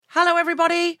Hello,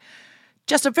 everybody.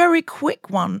 Just a very quick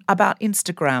one about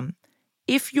Instagram.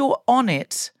 If you're on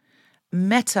it,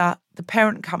 Meta, the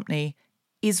parent company,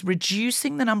 is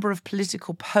reducing the number of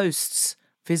political posts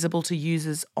visible to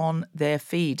users on their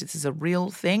feed. This is a real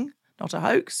thing, not a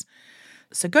hoax.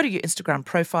 So go to your Instagram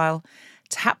profile,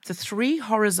 tap the 3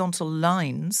 horizontal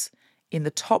lines in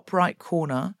the top right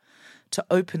corner to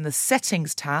open the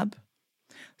Settings tab,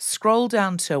 scroll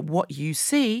down to What You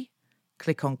See,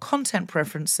 click on Content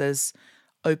Preferences,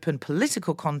 open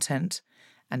Political Content,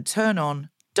 and turn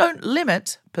on Don't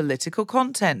Limit Political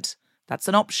Content. That's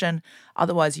an option.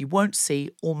 Otherwise, you won't see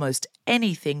almost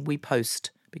anything we post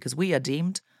because we are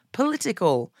deemed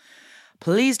political.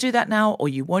 Please do that now, or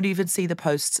you won't even see the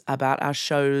posts about our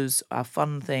shows, our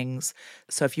fun things.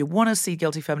 So if you want to see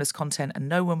Guilty Feminist content and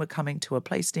know when we're coming to a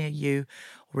place near you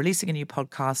or releasing a new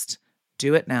podcast,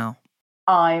 do it now.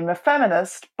 I'm a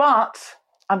feminist, but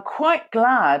I'm quite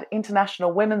glad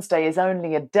International Women's Day is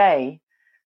only a day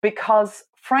because,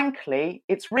 frankly,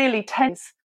 it's really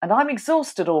tense and I'm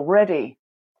exhausted already.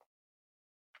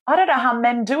 I don't know how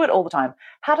men do it all the time.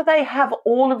 How do they have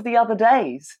all of the other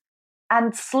days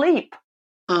and sleep?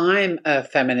 I'm a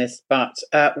feminist, but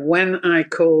when I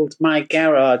called my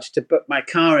garage to book my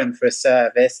car in for a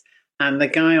service and the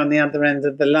guy on the other end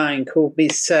of the line called me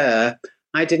sir,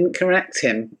 I didn't correct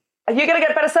him. Are you going to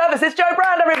get better service? It's Joe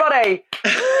Brand, everybody.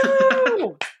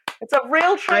 It's a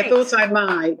real treat. I thought I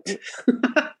might.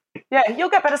 Yeah,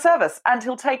 you'll get better service and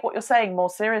he'll take what you're saying more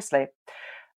seriously.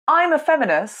 I'm a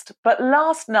feminist, but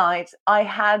last night I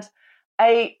had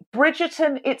a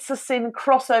Bridgerton It's a Sin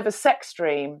crossover sex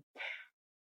dream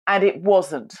and it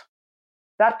wasn't.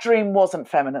 That dream wasn't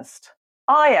feminist.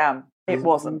 I am. It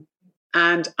wasn't.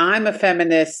 And I'm a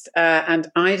feminist, and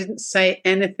I didn't say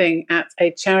anything at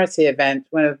a charity event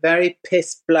when a very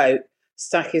pissed bloke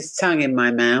stuck his tongue in my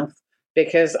mouth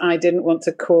because I didn't want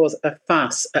to cause a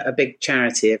fuss at a big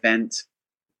charity event.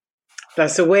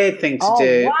 That's a weird thing to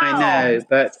do, wow. I know,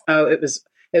 but it was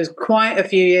quite a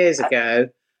few years ago,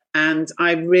 and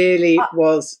I really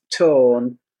was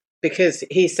torn because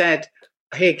he said,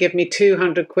 "Here, give me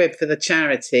 200 quid for the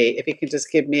charity if you can just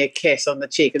give me a kiss on the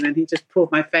cheek." And then he just pulled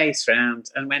my face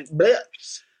round and went, bleh.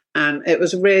 And it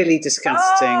was really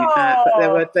disgusting. But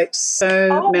there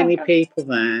were many people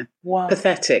there. Wow.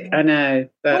 Pathetic, I know.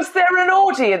 But was there an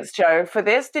audience, Joe, for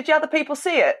this? Did you other people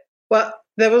see it? Well,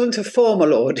 there wasn't a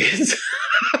formal audience.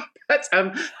 But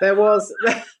there were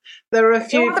a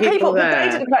few people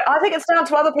there. I think it's down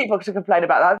to other people to complain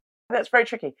about that. That's very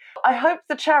tricky. I hope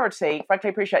the charity, frankly,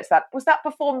 appreciates that. Was that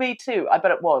before Me Too? I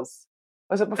bet it was.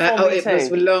 Was it before Me Too?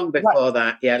 It was long before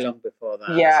that. Yeah, long before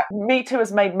that. Yeah, Me Too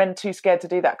has made men too scared to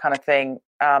do that kind of thing,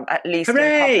 at least in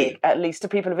public, at least to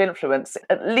people of influence.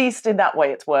 At least in that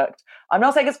way it's worked. I'm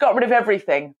not saying it's got rid of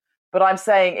everything, but I'm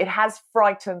saying it has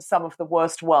frightened some of the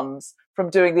worst ones from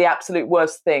doing the absolute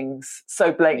worst things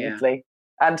so blatantly.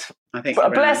 Yeah. And I think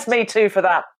bless Me Too for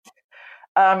that.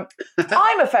 I'm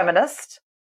a feminist.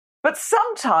 But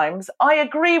sometimes I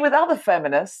agree with other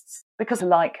feminists because they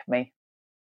like me.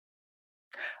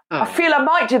 Oh. I feel I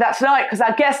might do that tonight because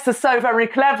our guests are so very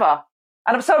clever.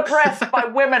 And I'm so impressed by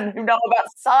women who know about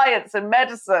science and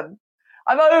medicine.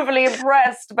 I'm overly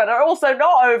impressed, but also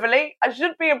not overly. I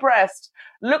should be impressed.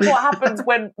 Look what happens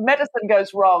when medicine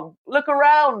goes wrong. Look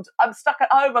around. I'm stuck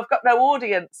at home. I've got no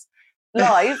audience.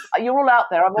 Live, you're all out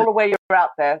there. I'm all aware you're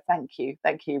out there. Thank you.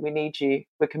 Thank you. We need you.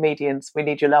 We're comedians. We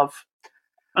need your love.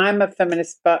 I'm a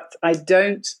feminist, but I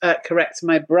don't correct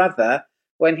my brother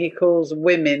when he calls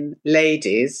women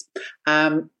ladies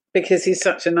because he's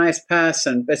such a nice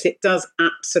person, but it does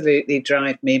absolutely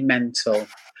drive me mental.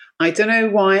 I don't know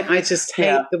why, I just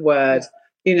hate the word,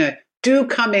 do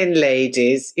come in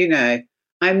ladies,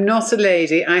 I'm not a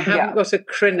lady, I haven't got a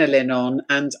crinoline on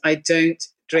and I don't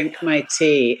drink my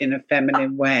tea in a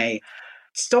feminine way.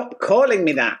 Stop calling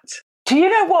me that. Do you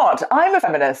know what? I'm a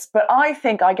feminist, but I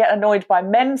think I get annoyed by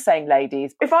men saying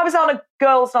ladies. If I was on a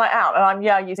girls' night out, and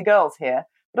I'm using girls here,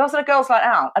 but I was on a girls' night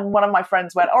out and one of my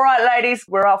friends went, "All right, ladies,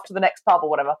 we're off to the next pub or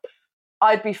whatever,"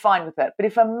 I'd be fine with it. But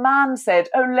if a man said,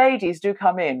 "Oh, ladies, do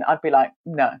come in," I'd be like,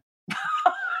 no,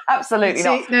 absolutely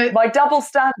not. No, my double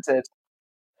standard.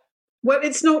 Well,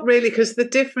 it's not really, because the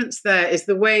difference there is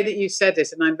the way that you said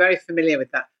it, and I'm very familiar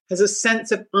with that, there's a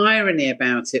sense of irony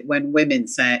about it when women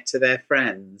say it to their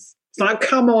friends. It's like,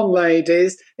 come on,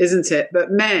 ladies, isn't it?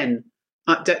 But men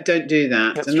don't do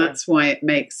that. That's true. That's why it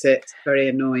makes it very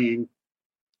annoying.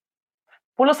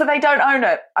 Well, also, they don't own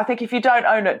it. I think if you don't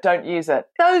own it, don't use it.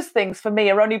 Those things, for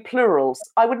me, are only plurals.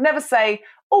 I would never say,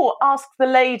 "Oh, ask the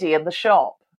lady in the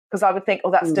shop," because I would think,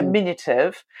 "Oh, that's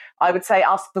diminutive." I would say,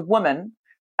 "Ask the woman."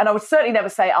 And I would certainly never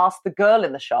say, "Ask the girl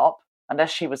in the shop."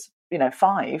 unless she was,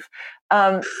 5.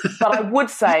 But I would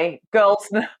say girls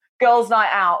night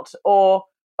out, or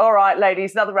all right,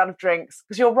 ladies, another round of drinks.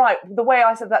 Because you're right, the way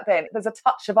I said that then, there's a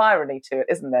touch of irony to it,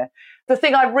 isn't there? The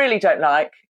thing I really don't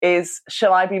like is,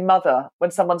 shall I be mother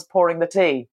when someone's pouring the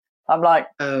tea? I'm like,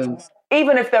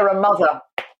 even if they're a mother,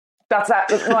 that's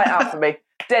right out for me.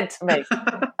 Dead to me.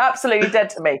 Absolutely dead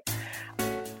to me.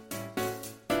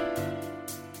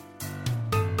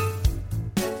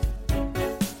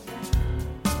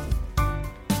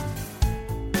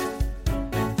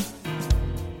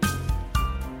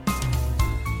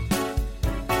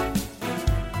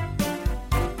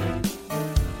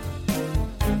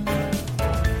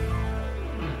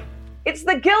 It's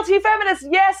the Guilty Feminists.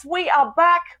 Yes, we are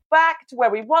back to where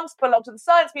we once belonged, to the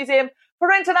Science Museum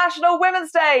for International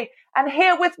Women's Day. And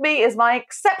here with me is my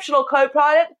exceptional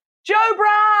co-pilot, Jo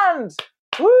Brand.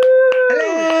 Woo!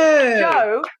 Hello.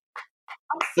 Jo,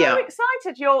 I'm so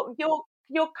excited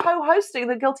you're co-hosting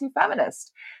the Guilty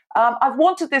Feminist. I've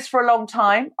wanted this for a long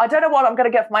time. I don't know what I'm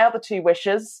going to get for my other 2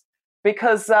 wishes,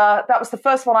 because that was the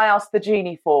first one I asked the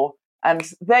genie for. And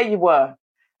there you were,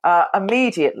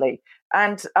 immediately.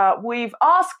 And we've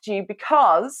asked you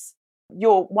because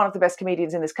you're one of the best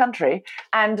comedians in this country.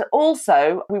 And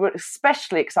also, we were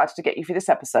especially excited to get you for this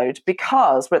episode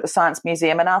because we're at the Science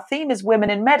Museum and our theme is women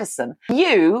in medicine.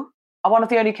 You are one of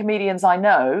the only comedians I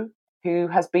know who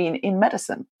has been in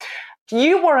medicine.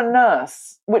 You were a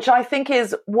nurse, which I think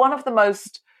is one of the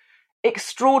most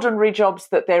extraordinary jobs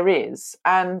that there is.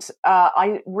 And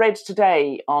I read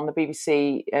today on the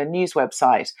BBC News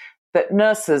website that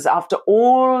nurses, after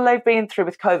all they've been through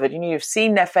with COVID, you've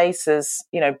seen their faces,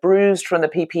 bruised from the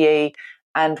PPE,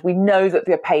 and we know that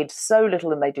they're paid so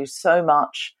little and they do so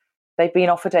much. They've been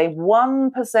offered a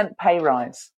 1% pay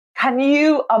rise. Can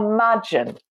you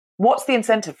imagine? What's the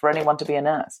incentive for anyone to be a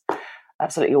nurse?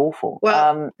 Absolutely awful.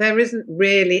 Well, there isn't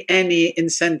really any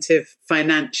incentive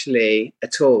financially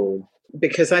at all,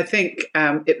 because I think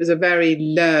it was a very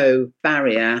low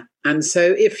barrier. And so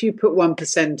if you put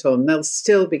 1% on, they'll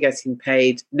still be getting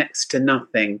paid next to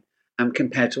nothing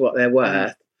compared to what they're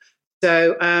worth.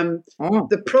 So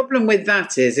the problem with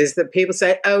that is that people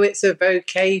say, oh, it's a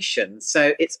vocation,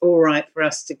 so it's all right for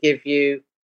us to give you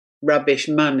rubbish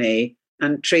money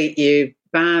and treat you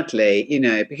badly,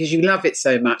 because you love it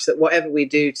so much that whatever we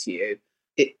do to you,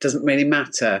 it doesn't really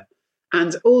matter.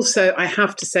 And also, I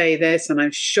have to say this, and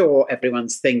I'm sure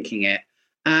everyone's thinking it,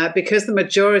 because the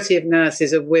majority of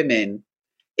nurses are women,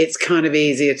 it's kind of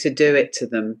easier to do it to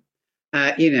them,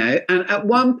 And at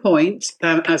one point,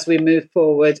 as we move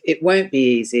forward, it won't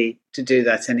be easy to do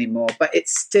that anymore, but it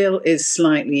still is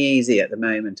slightly easy at the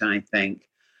moment, I think.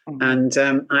 And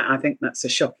I think that's a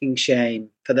shocking shame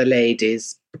for the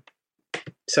ladies.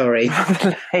 Sorry.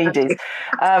 Ladies.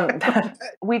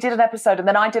 We did an episode and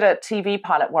then I did a TV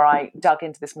pilot where I dug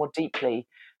into this more deeply.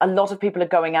 A lot of people are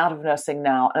going out of nursing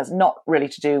now, and it's not really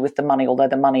to do with the money, although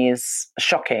the money is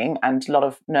shocking. And a lot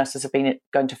of nurses have been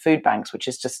going to food banks, which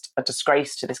is just a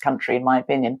disgrace to this country, in my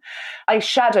opinion. I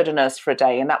shadowed a nurse for a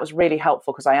day, and that was really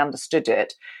helpful because I understood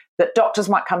it. That doctors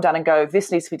might come down and go,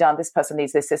 this needs to be done, this person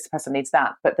needs this person needs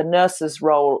that. But the nurse's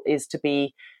role is to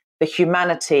be the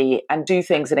humanity and do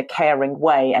things in a caring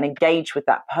way and engage with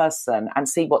that person and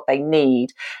see what they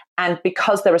need. And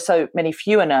because there are so many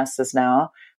fewer nurses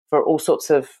now, for all sorts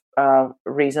of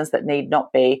reasons that need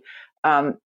not be,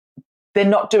 they're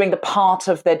not doing the part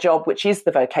of their job, which is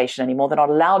the vocation anymore. They're not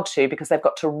allowed to because they've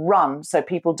got to run so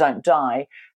people don't die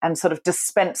and sort of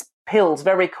dispense pills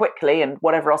very quickly and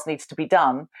whatever else needs to be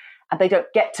done. And they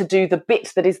don't get to do the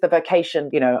bit that is the vocation.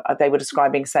 They were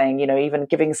describing saying, even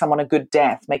giving someone a good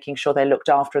death, making sure they're looked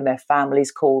after and their family's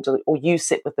called, or you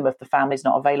sit with them if the family's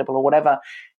not available or whatever.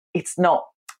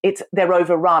 They're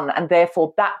overrun. And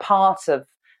therefore that part of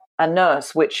a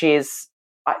nurse, which is,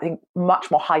 I think, much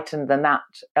more heightened than that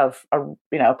of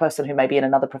a person who may be in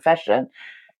another profession,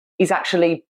 is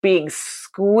actually being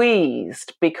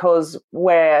squeezed, because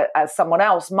whereas someone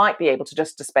else might be able to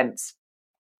just dispense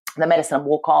the medicine and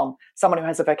walk on, someone who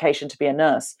has a vocation to be a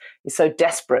nurse is so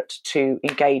desperate to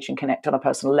engage and connect on a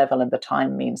personal level, and the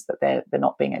time means that they're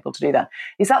not being able to do that.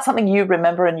 Is that something you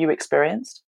remember and you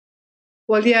experienced?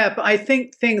 Well, yeah, but I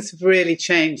think things have really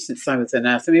changed since I was a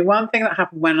nurse. I mean, one thing that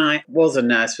happened when I was a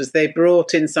nurse was they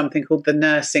brought in something called the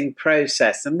nursing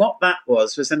process. And what that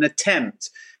was an attempt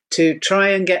to try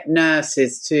and get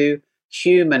nurses to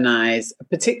humanise,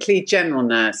 particularly general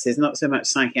nurses, not so much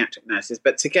psychiatric nurses,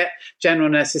 but to get general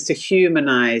nurses to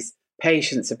humanise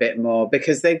patients a bit more,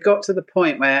 because they got to the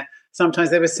point where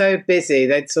sometimes they were so busy,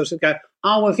 they'd sort of go,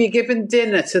 oh, well, have you given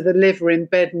dinner to the liver in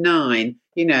bed 9?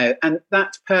 And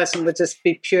that person would just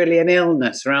be purely an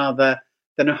illness rather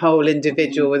than a whole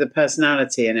individual with a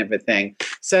personality and everything.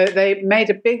 So they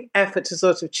made a big effort to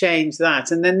sort of change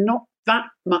that. And then not that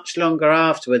much longer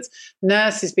afterwards,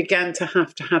 nurses began to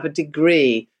have a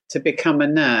degree to become a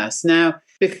nurse. Now,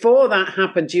 before that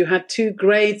happened, you had two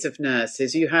grades of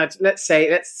nurses. You had, let's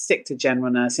stick to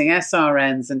general nursing,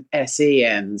 SRNs and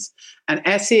SENs. And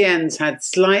SENs had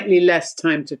slightly less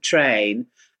time to train,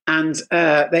 and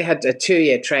they had a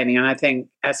 2-year training, and I think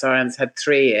SRNs had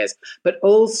 3 years. But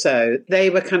also, they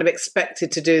were kind of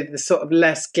expected to do the sort of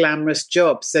less glamorous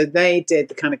jobs. So they did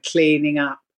the kind of cleaning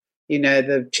up,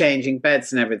 the changing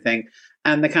beds and everything.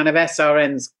 And the kind of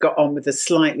SRNs got on with the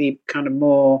slightly kind of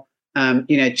more,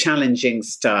 challenging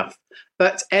stuff.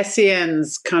 But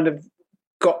SENs kind of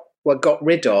got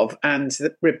rid of and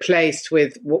replaced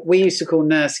with what we used to call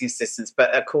nursing assistants,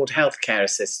 but are called healthcare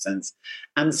assistants.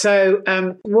 And so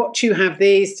what you have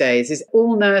these days is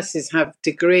all nurses have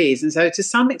degrees. And so to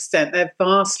some extent, they're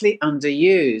vastly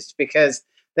underused because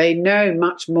they know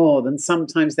much more than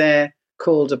sometimes they're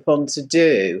called upon to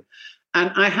do.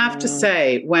 And I have to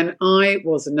say, when I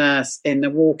was a nurse in a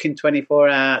walk-in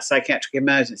 24-hour psychiatric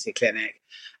emergency clinic,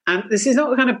 and this is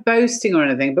not kind of boasting or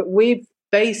anything, but we've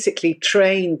basically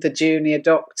trained the junior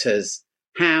doctors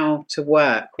how to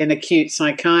work in acute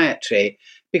psychiatry,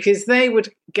 because they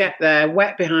would get there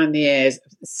wet behind the ears,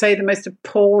 say the most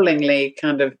appallingly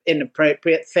kind of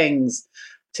inappropriate things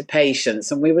to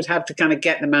patients, and we would have to kind of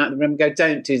get them out of the room and go,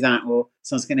 don't do that, or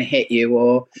someone's going to hit you,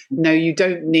 or no, you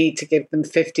don't need to give them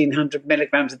 1,500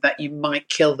 milligrams of that, you might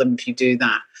kill them if you do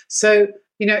that. So,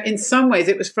 in some ways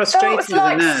it was frustrating as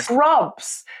a nurse.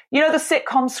 Scrubs, the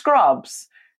sitcom Scrubs.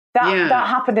 That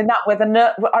happened in that, where the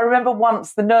nurse, I remember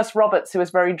once the nurse Roberts, who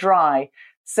was very dry,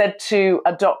 said to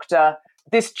a doctor,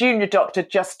 this junior doctor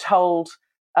just told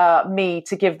me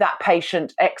to give that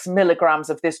patient X milligrams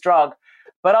of this drug,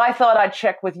 but I thought I'd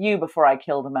check with you before I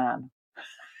killed a man.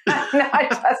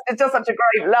 It's just such a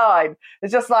great line.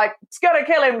 It's just like, it's going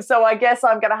to kill him, so I guess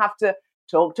I'm going to have to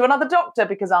talk to another doctor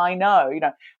because I know.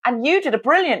 And you did a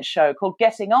brilliant show called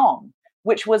Getting On,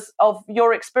 which was of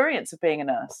your experience of being a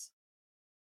nurse.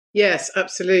 Yes,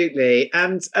 absolutely.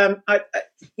 And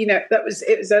it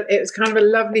was kind of a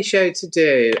lovely show to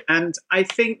do. And I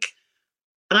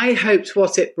hoped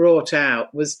what it brought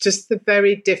out was just the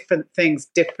very different things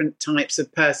different types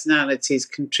of personalities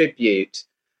contribute,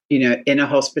 in a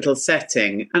hospital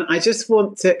setting. And I just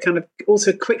want to kind of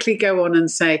also quickly go on and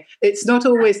say, it's not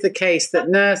always the case that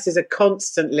nurses are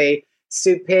constantly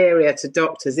superior to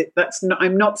doctors.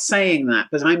 I'm not saying that,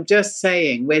 but I'm just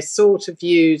saying we're sort of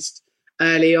used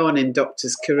early on in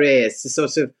doctors' careers to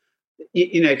sort of,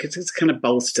 because it's kind of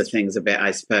bolster things a bit,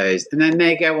 I suppose. And then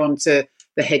they go on to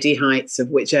the heady heights of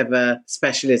whichever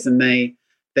specialism they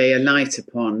alight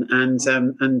upon,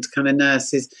 and kind of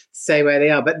nurses stay where they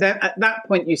are. But then at that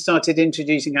point, you started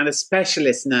introducing kind of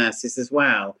specialist nurses as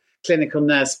well, clinical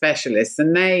nurse specialists,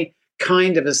 and they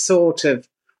kind of are sort of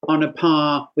on a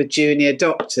par with junior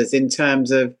doctors in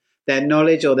terms of their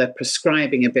knowledge or their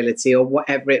prescribing ability or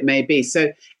whatever it may be.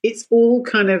 So it's all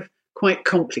kind of quite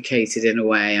complicated in a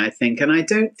way, I think. And I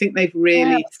don't think they've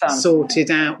really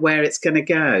sorted out where it's going to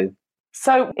go.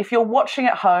 So if you're watching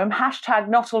at home, hashtag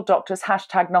not all doctors,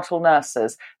 hashtag not all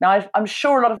nurses. Now, I'm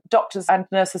sure a lot of doctors and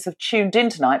nurses have tuned in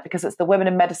tonight because it's the Women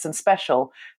in Medicine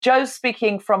special. Jo's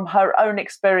speaking from her own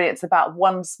experience about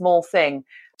one small thing.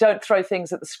 Don't throw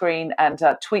things at the screen and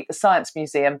tweet the Science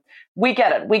Museum. We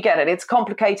get it. It's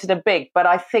complicated and big, but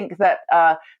I think that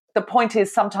the point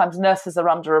is sometimes nurses are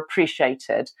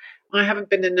underappreciated. I haven't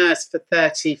been a nurse for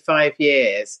 35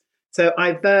 years. So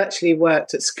I virtually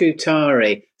worked at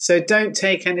Scutari. So don't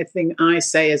take anything I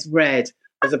say as read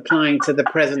as applying to the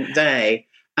present day,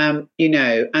 and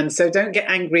so don't get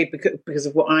angry because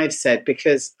of what I've said,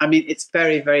 because, it's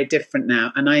very, very different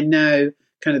now. And I know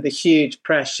kind of the huge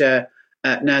pressure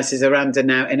nurses are under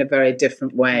now in a very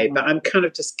different way. But I'm kind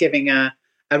of just giving a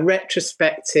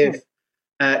retrospective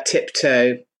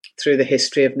tiptoe through the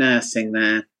history of nursing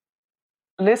there.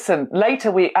 Listen,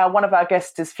 later one of our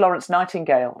guests is Florence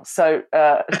Nightingale, so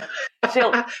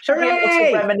she'll be able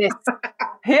to reminisce.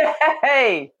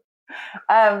 Yay!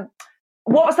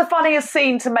 What was the funniest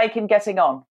scene to make in Getting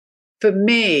On? For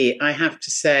me, I have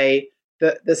to say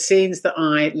that the scenes that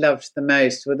I loved the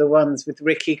most were the ones with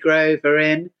Ricky Grover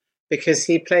in, because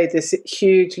he played this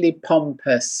hugely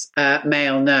pompous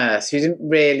male nurse who didn't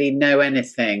really know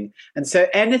anything. And so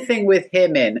anything with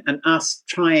him in and us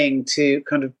trying to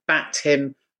kind of bat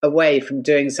him away from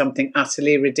doing something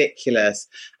utterly ridiculous.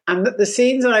 And the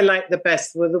scenes I liked the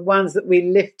best were the ones that we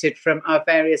lifted from our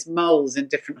various moles in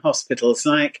different hospitals,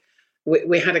 like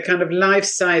we had a kind of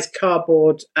life-size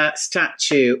cardboard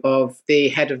statue of the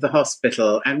head of the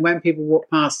hospital. And when people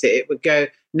walked past it, it would go,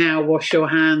 "Now wash your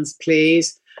hands,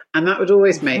 please." And that would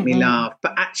always make me laugh.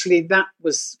 But actually, that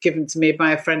was given to me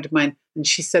by a friend of mine. And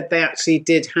she said they actually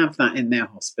did have that in their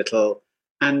hospital.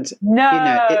 And,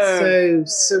 it's so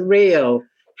surreal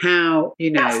how,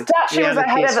 That statue was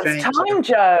ahead of its time,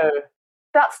 Joe.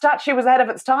 That statue was ahead of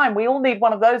its time. We all need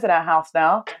one of those in our house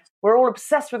now. We're all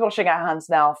obsessed with washing our hands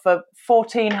now for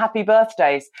 14 happy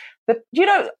birthdays. But,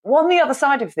 on the other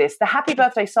side of this, the happy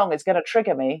birthday song is going to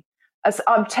trigger me. As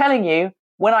I'm telling you,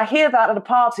 when I hear that at a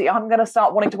party, I'm going to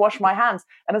start wanting to wash my hands.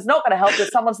 And it's not going to help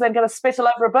that someone's then going to spit all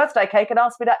over a birthday cake and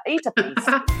ask me to eat a piece.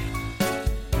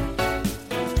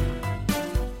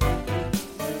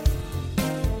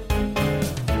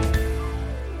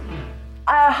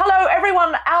 Hello,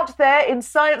 everyone out there in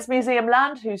Science Museum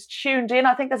land who's tuned in.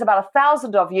 I think there's about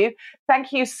 1,000 of you.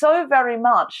 Thank you so very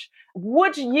much.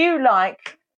 Would you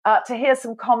like to hear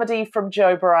some comedy from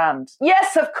Joe Brand?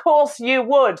 Yes, of course you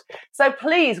would. So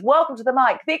please, welcome to the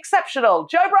mic, the exceptional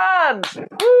Joe Brand.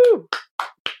 Woo!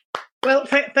 Well,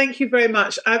 thank you very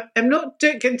much. I'm not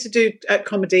going to do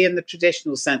comedy in the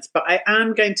traditional sense, but I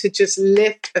am going to just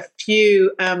lift a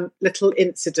few little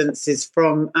incidences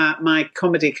from my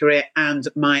comedy career and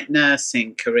my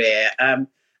nursing career.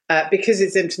 Because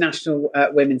it's International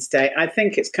Women's Day, I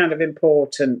think it's kind of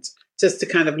important just to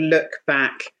kind of look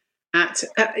back at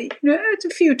a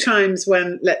few times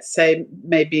when, let's say,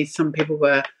 maybe some people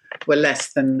were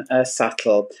less than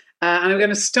subtle. And I'm going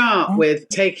to start with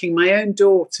taking my own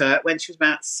daughter when she was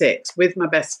about 6 with my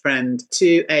best friend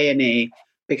to A&E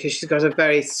because she's got a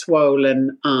very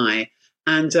swollen eye.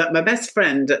 And my best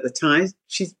friend at the time,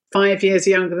 she's 5 years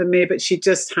younger than me, but she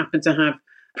just happened to have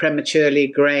prematurely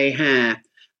grey hair.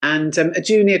 And a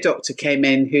junior doctor came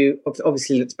in who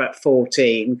obviously looked about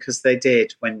 14 because they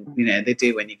did when you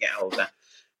get older.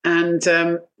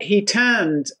 And he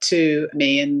turned to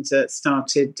me and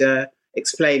started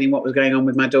explaining what was going on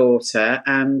with my daughter.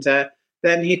 And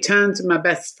then he turned to my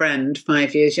best friend,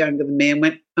 5 years younger than me, and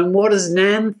went, "And what does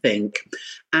Nan think?"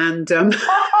 And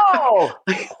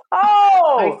I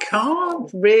can't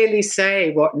really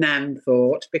say what Nan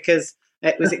thought because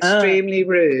it was extremely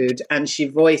rude and she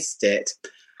voiced it.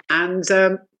 And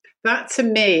that to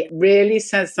me really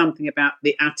says something about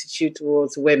the attitude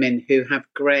towards women who have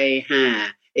grey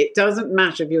hair. It doesn't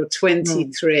matter if you're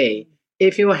 23.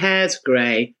 If your hair's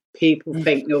grey, people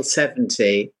think you're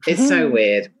 70. It's so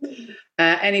weird.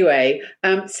 Anyway,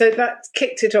 so that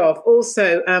kicked it off.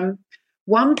 Also,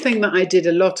 one thing that I did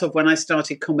a lot of when I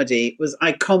started comedy was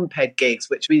I comped gigs,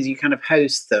 which means you kind of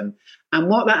host them. And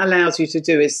what that allows you to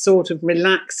do is sort of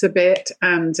relax a bit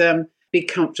and be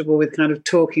comfortable with kind of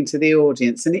talking to the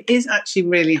audience. And it is actually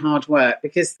really hard work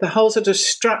because the whole sort of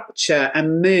structure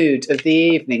and mood of the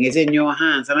evening is in your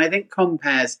hands. And I think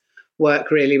compares work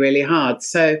really, really hard.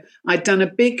 So I'd done a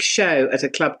big show at a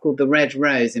club called the Red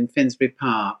Rose in Finsbury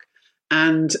Park.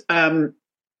 And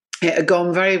it had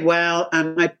gone very well.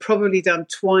 And I'd probably done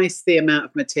twice the amount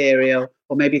of material,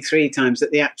 or maybe 3 times,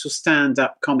 that the actual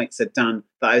stand-up comics had done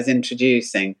that I was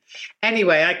introducing.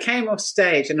 Anyway, I came off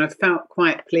stage and I felt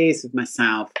quite pleased with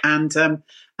myself. And a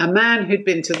man who'd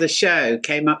been to the show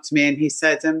came up to me and he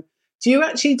said, "Do you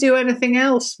actually do anything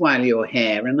else while you're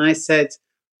here?" And I said,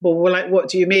 well, like, what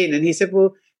do you mean? And he said,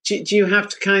 "Well, do you have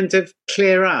to kind of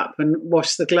clear up and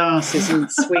wash the glasses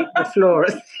and sweep the floor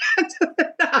at the end of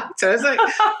the night?" So I was like,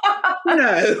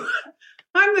 no,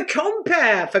 I'm the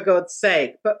compere, for God's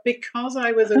sake. But because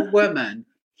I was a woman,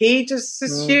 he just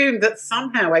assumed that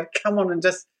somehow I'd come on and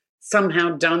just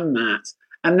somehow done that.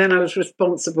 And then I was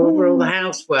responsible for all the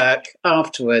housework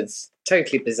afterwards.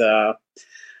 Totally bizarre.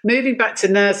 Moving back to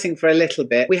nursing for a little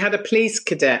bit, we had a police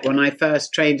cadet when I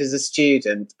first trained as a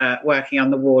student working on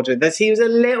the ward with us. He was a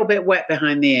little bit wet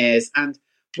behind the ears, and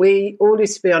we all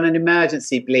used to be on an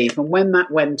emergency bleep. And when that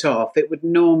went off, it would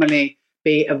normally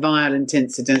be a violent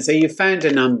incident. So you phoned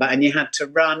a number and you had to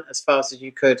run as fast as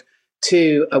you could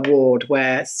to a ward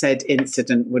where said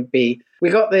incident would be. We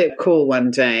got the call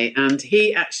one day and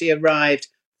he actually arrived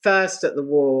first at the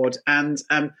ward, and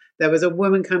there was a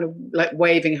woman kind of like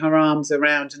waving her arms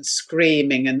around and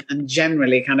screaming and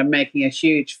generally kind of making a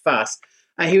huge fuss.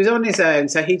 He was on his own,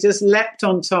 so he just leapt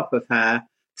on top of her,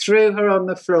 threw her on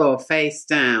the floor face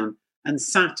down and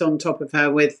sat on top of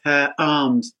her with her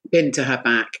arms pinned to her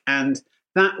back. And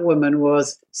that woman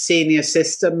was Senior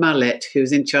Sister Mullet,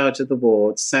 who's in charge of the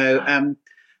ward. So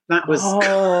that was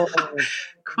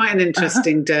quite an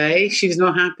interesting day. She was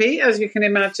not happy, as you can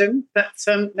imagine. But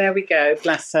there we go,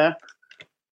 bless her.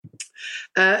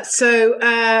 So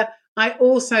I I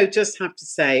also just have to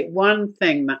say one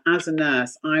thing that as a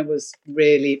nurse, I was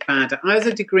really bad at. I was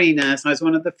a degree nurse. I was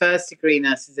one of the first degree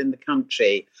nurses in the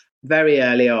country very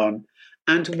early on.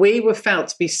 And we were felt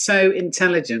to be so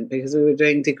intelligent because we were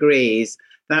doing degrees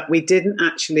that we didn't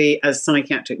actually, as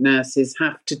psychiatric nurses,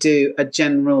 have to do a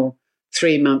general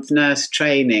 3-month nurse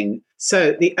training.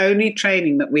 So the only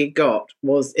training that we got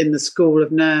was in the School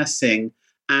of Nursing,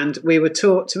 and we were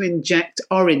taught to inject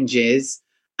oranges,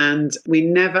 and we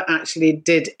never actually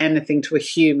did anything to a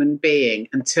human being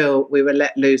until we were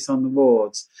let loose on the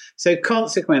wards. So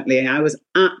consequently, I was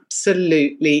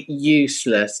absolutely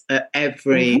useless at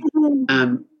every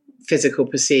physical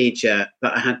procedure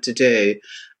that I had to do.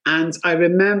 And I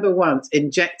remember once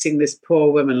injecting this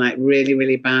poor woman like really,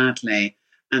 really badly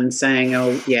and saying,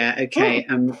 oh, yeah, okay,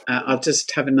 I'll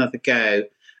just have another go.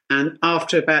 And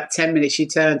after about 10 minutes, she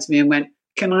turned to me and went,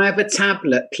 can I have a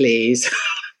tablet, please?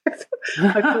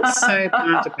 I felt so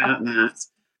bad about that.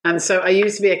 And so I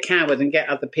used to be a coward and get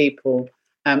other people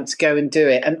to go and do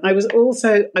it. And I was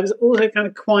also kind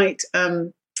of quite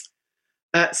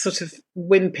sort of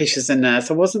wimpish as a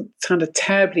nurse. I wasn't kind of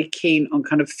terribly keen on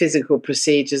kind of physical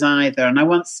procedures either. And I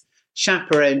once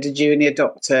chaperoned a junior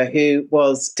doctor who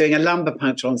was doing a lumbar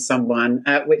puncture on someone,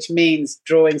 which means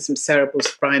drawing some cerebral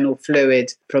spinal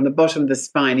fluid from the bottom of the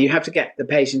spine. You have to get the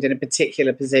patient in a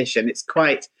particular position. It's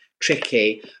quite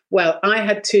tricky. Well, I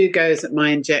had 2 goes at my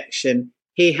injection.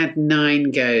 He had 9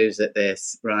 goes at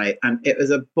this, right? And it was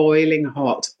a boiling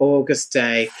hot August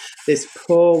day. This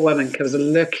poor woman was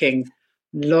looking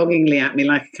longingly at me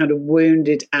like a kind of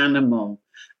wounded animal.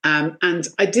 And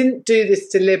I didn't do this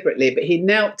deliberately, but he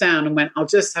knelt down and went, I'll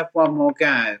just have one more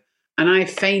go. And I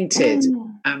fainted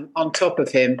on top of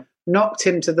him, knocked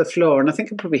him to the floor, and I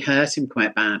think I probably hurt him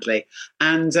quite badly.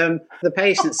 And the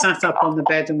patient sat up on the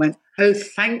bed and went, oh,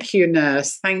 thank you,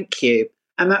 nurse, thank you.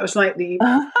 And that was like the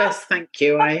best thank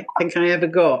you I think I ever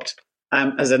got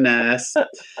as a nurse.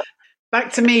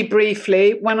 Back to me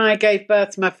briefly. When I gave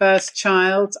birth to my first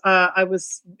child, I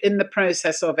was in the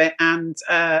process of it, and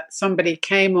somebody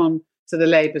came on to the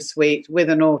labour suite with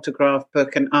an autograph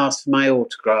book and asked for my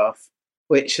autograph,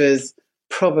 which was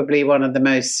probably one of the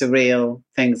most surreal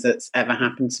things that's ever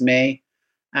happened to me.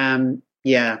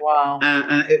 Yeah. Wow.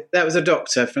 That was a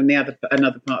doctor from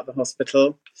another part of the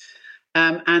hospital.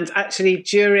 And actually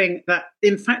during that,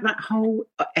 in fact, that whole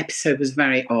episode was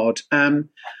very odd.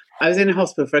 I was in a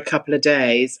hospital for a couple of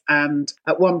days, and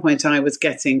at one point I was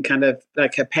getting kind of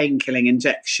like a painkilling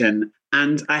injection.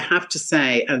 And I have to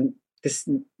say, and this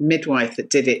midwife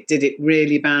that did it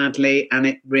really badly, and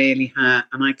it really hurt.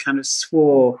 And I kind of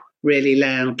swore really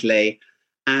loudly.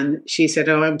 And she said,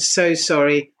 oh, I'm so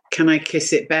sorry. Can I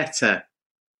kiss it better?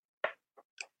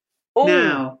 Ooh.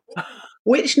 Now,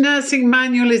 which nursing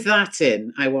manual is that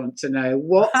in? I want to know.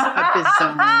 What a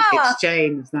bizarre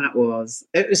exchange that was.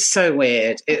 It was so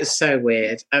weird.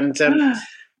 And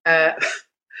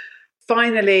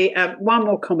finally, one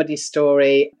more comedy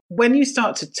story. When you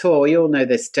start to tour, you'll know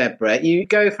this, Deborah, you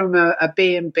go from a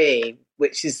B&B,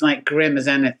 which is like grim as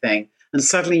anything, and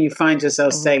suddenly you find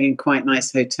yourself staying in quite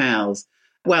nice hotels.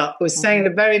 Well, I was staying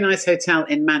in a very nice hotel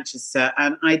in Manchester,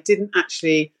 and I didn't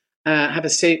actually have a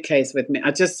suitcase with me.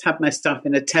 I just had my stuff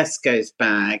in a Tesco's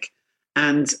bag,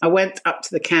 and I went up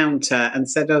to the counter and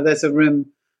said, oh, there's a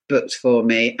room booked for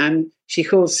me. And she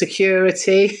called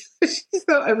security. She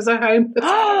thought I was a homeless.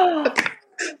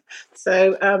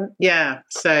 So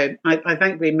I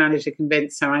thankfully managed to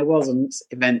convince her I wasn't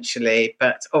eventually,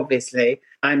 but obviously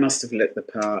I must have looked the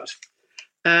part.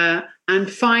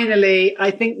 And finally, I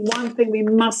think one thing we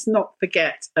must not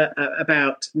forget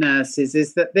about nurses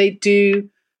is that they do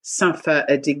suffer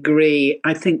a degree,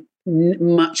 I think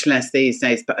much less these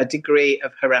days, but a degree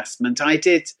of harassment. I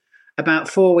did about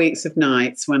 4 weeks of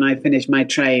nights when I finished my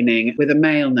training with a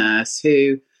male nurse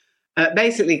who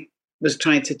basically was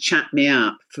trying to chat me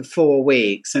up for 4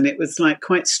 weeks. And it was like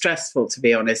quite stressful, to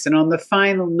be honest. And on the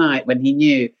final night, when he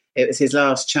knew it was his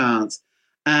last chance,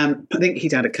 I think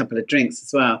he'd had a couple of drinks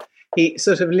as well. He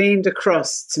sort of leaned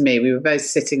across to me. We were both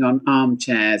sitting on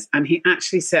armchairs, and he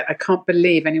actually said, I can't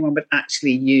believe anyone would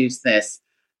actually use this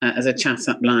as a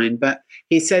chat-up line. But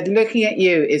he said, looking at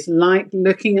you is like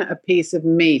looking at a piece of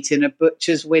meat in a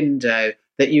butcher's window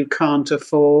that you can't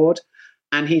afford.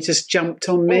 And he just jumped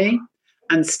on me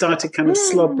and started kind of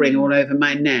slobbering all over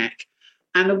my neck.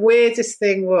 And the weirdest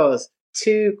thing was,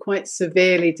 2 quite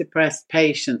severely depressed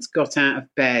patients got out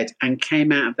of bed and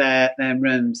came out of their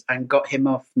rooms and got him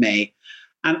off me.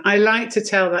 And I like to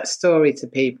tell that story to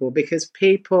people because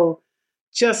people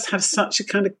just have such a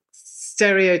kind of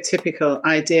stereotypical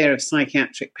idea of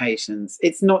psychiatric patients.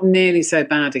 It's not nearly so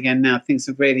bad again now. Things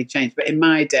have really changed. But in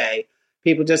my day,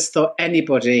 people just thought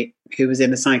anybody who was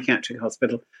in a psychiatric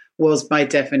hospital was by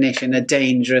definition a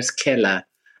dangerous killer.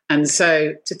 And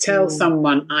so to tell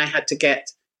someone I had to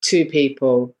get two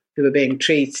people who were being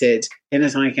treated in a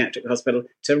psychiatric hospital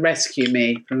to rescue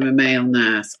me from a male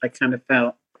nurse, I kind of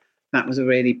felt that was a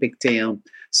really big deal.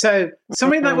 So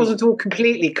sorry that wasn't all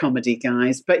completely comedy,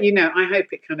 guys, but, you know, I hope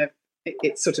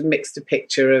it sort of mixed a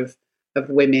picture of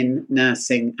women,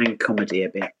 nursing and comedy a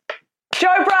bit. Jo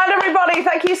Brand, everybody,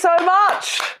 thank you so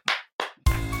much.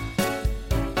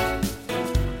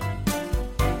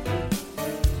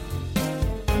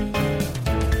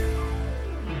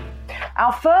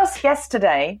 Our first guest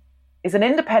today is an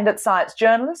independent science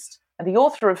journalist and the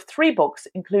author of 3 books,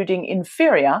 including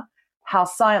Inferior, How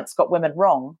Science Got Women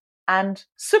Wrong, and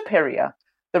Superior,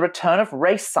 The Return of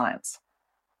Race Science.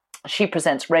 She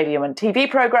presents radio and TV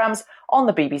programmes on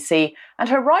the BBC, and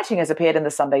her writing has appeared in the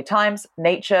Sunday Times,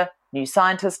 Nature, New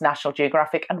Scientist, National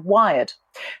Geographic, and Wired.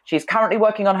 She's currently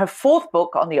working on her 4th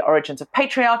book on the origins of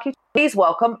patriarchy. Please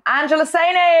welcome Angela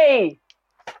Saini.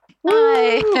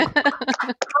 Hi.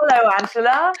 Hello,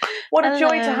 Angela. What a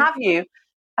joy to have you.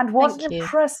 And what Thank an you.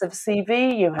 impressive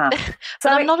CV you have.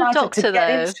 But I'm not a excited doctor, to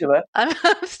get into it. I'm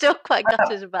still quite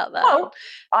gutted about that. Well,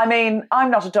 I mean, I'm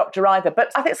not a doctor either,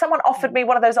 but I think someone offered me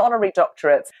one of those honorary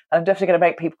doctorates, and I'm definitely going to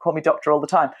make people call me doctor all the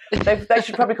time. They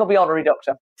should probably call me honorary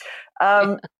doctor.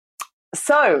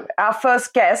 So our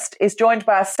first guest is joined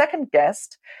by our second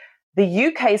guest, the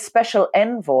UK Special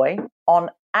Envoy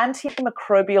on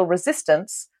Antimicrobial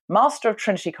Resistance, Master of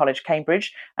Trinity College,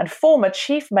 Cambridge, and former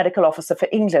Chief Medical Officer for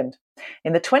England.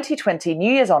 In the 2020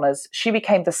 New Year's Honours, she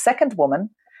became the second woman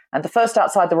and the first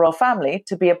outside the royal family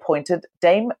to be appointed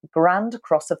Dame Grand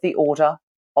Cross of the Order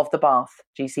of the Bath,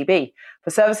 GCB, for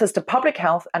services to public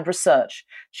health and research.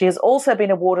 She has also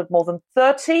been awarded more than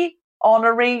 30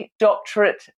 honorary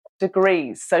doctorate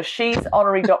degrees. So she's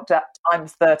honorary doctor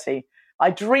times 30.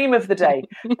 I dream of the day.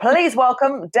 Please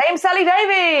welcome Dame Sally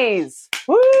Davies.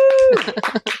 Woo!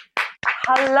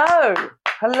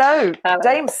 Hello,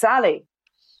 Dame Sally.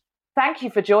 Thank you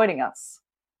for joining us.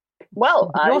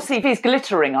 Well, your CV is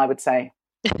glittering, I would say.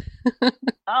 Yes,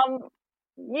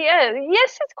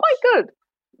 it's quite good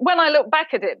when I look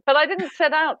back at it, but I didn't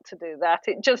set out to do that.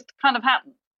 It just kind of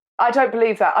happened. I don't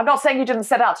believe that. I'm not saying you didn't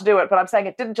set out to do it, but I'm saying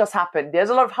it didn't just happen. There's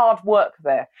a lot of hard work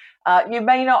there. You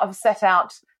may not have set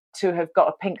out to have got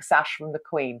a pink sash from the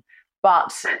Queen,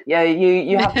 but yeah,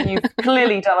 you've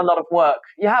clearly done a lot of work.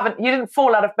 You didn't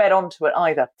fall out of bed onto it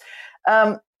either.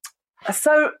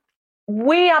 So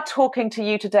we are talking to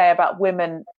you today about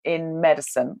women in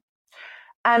medicine.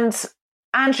 And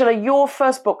Angela, your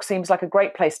first book seems like a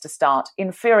great place to start.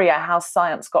 Inferior, How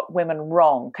Science Got Women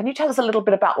Wrong. Can you tell us a little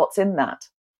bit about what's in that?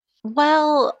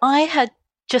 Well, I had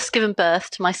just given birth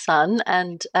to my son,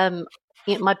 and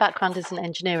my background is in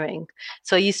engineering.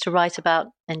 So I used to write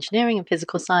about engineering and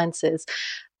physical sciences.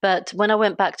 But when I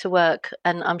went back to work,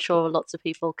 and I'm sure lots of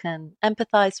people can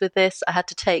empathize with this, I had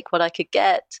to take what I could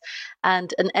get.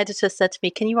 And an editor said to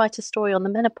me, "Can you write a story on the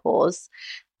menopause?"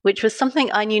 Which was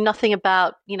something I knew nothing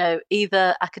about,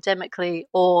 either academically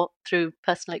or through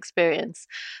personal experience.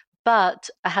 But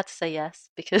I had to say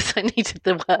yes because I needed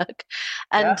the work.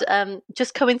 And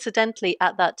just coincidentally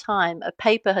at that time, a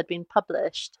paper had been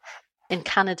published in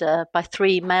Canada by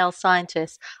 3 male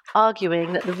scientists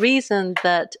arguing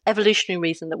that evolutionary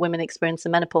reason that women experience the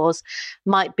menopause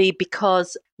might be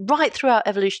because right throughout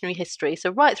evolutionary history, so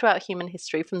right throughout human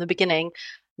history from the beginning,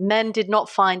 men did not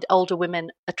find older women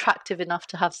attractive enough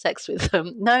to have sex with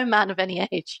them, no man of any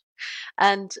age.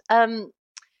 And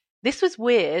this was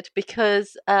weird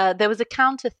because there was a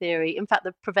counter theory, in fact,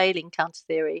 the prevailing counter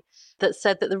theory, that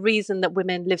said that the reason that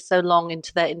women live so long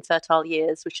into their infertile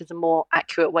years, which is a more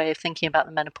accurate way of thinking about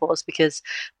the menopause, because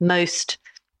most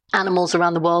animals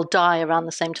around the world die around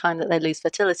the same time that they lose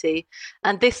fertility.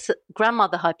 And this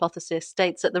grandmother hypothesis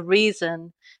states that the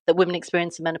reason that women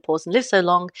experience the menopause and live so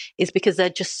long is because they're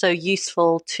just so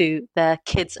useful to their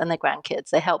kids and their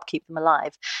grandkids. They help keep them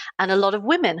alive. And a lot of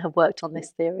women have worked on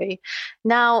this theory.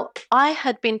 Now, I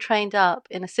had been trained up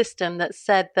in a system that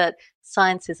said that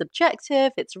science is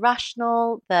objective, it's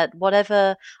rational, that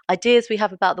whatever ideas we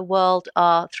have about the world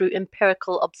are through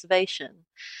empirical observation.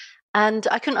 And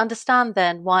I couldn't understand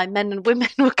then why men and women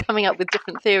were coming up with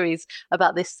different theories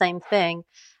about this same thing.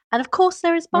 And of course,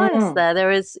 there is bias there. There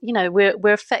is,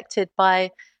 we're affected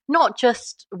by not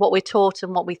just what we're taught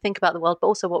and what we think about the world, but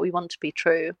also what we want to be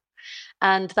true.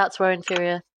 And that's where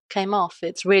Inferior came off.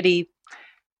 It's really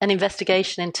an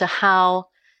investigation into how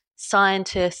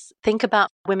scientists think about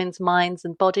women's minds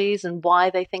and bodies and why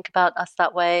they think about us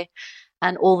that way,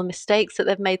 and all the mistakes that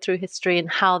they've made through history and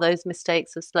how those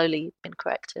mistakes have slowly been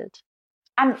corrected.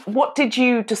 And what did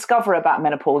you discover about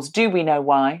menopause? Do we know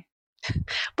why?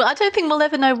 But I don't think we'll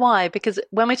ever know why, because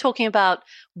when we're talking about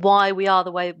why we are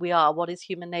the way we are, what is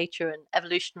human nature and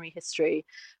evolutionary history,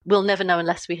 we'll never know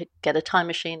unless we get a time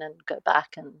machine and go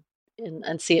back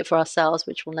and see it for ourselves,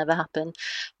 which will never happen.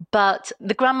 But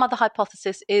the grandmother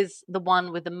hypothesis is the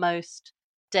one with the most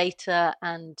data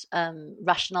and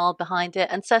rationale behind it.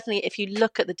 And certainly if you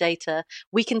look at the data,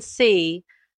 we can see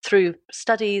through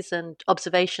studies and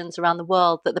observations around the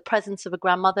world that the presence of a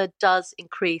grandmother does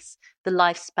increase the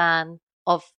lifespan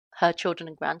of her children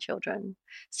and grandchildren.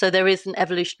 So there is an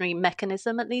evolutionary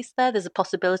mechanism, at least there's a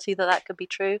possibility that that could be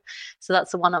true. So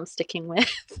that's the one I'm sticking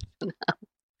with now,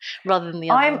 rather than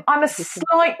the other. I'm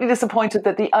slightly disappointed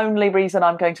that the only reason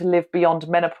I'm going to live beyond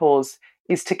menopause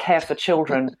is to care for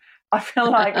children. I feel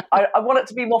like I want it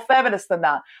to be more feminist than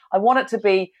that. I want it to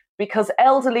be because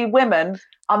elderly women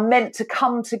are meant to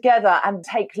come together and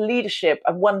take leadership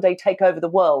and one day take over the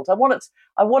world. I want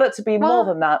it to be more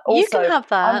than that. Also, you can have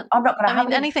that. I'm not going to have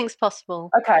mean, anything's possible.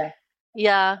 Okay.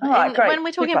 Yeah. All right, great. When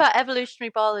we're talking about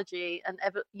evolutionary biology and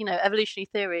evolutionary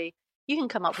theory, you can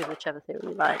come up with whichever theory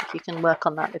you like. You can work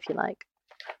on that if you like.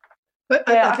 But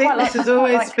I think this has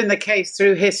always been the case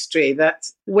through history, that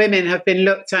women have been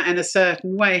looked at in a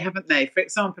certain way, haven't they? For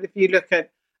example, if you look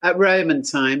at Roman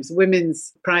times,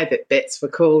 women's private bits were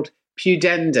called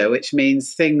pudenda, which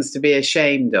means things to be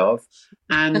ashamed of.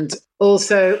 And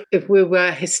also, if we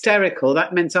were hysterical,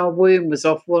 that meant our womb was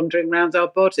off wandering around our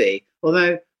body.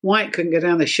 Although White couldn't go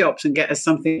down the shops and get us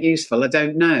something useful, I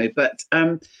don't know. But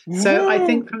so I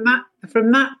think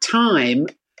from that time,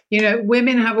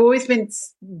 women have always been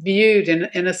viewed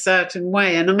in a certain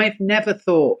way. And I've never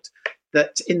thought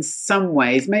that in some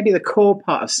ways, maybe the core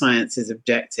part of science is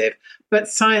objective, but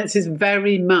science is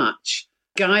very much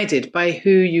guided by who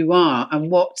you are and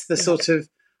what the sort of,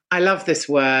 I love this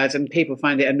word and people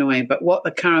find it annoying, but what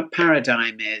the current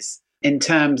paradigm is in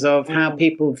terms of how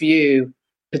people view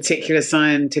particular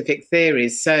scientific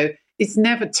theories. So it's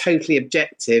never totally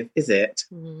objective, is it?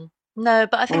 No,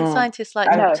 but I think scientists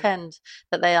like to pretend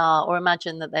that they are or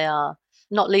imagine that they are,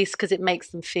 not least because it makes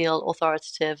them feel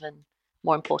authoritative and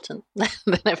more important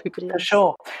than everybody else. For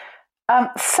sure.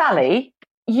 Sally,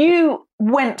 you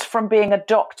went from being a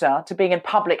doctor to being in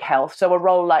public health, so a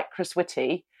role like Chris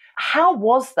Whitty. How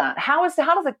was that? How does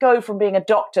it go from being a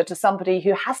doctor to somebody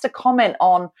who has to comment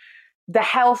on the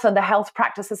health and the health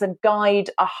practices and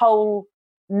guide a whole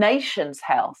nation's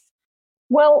health?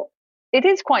 Well, it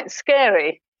is quite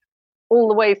scary all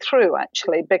the way through,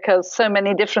 actually, because so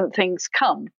many different things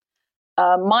come.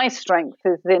 My strength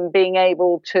is in being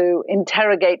able to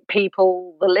interrogate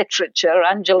people, the literature.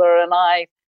 Angela and I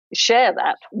share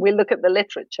that. We look at the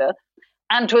literature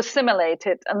and to assimilate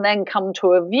it and then come to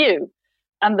a view.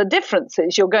 And the difference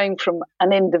is you're going from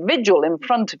an individual in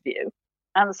front of you.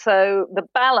 And so the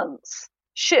balance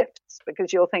shifts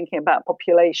because you're thinking about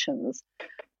populations.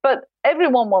 But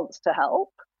everyone wants to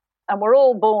help. And we're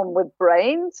all born with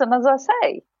brains. And as I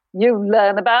say, you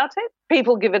learn about it,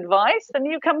 people give advice, and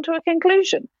you come to a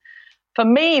conclusion. For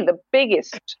me, the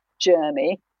biggest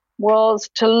journey was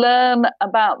to learn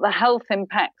about the health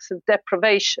impacts of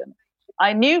deprivation.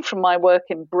 I knew from my work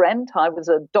in Brent, I was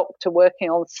a doctor working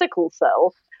on sickle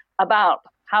cell, about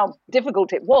how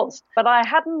difficult it was, but I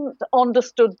hadn't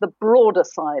understood the broader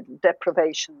side of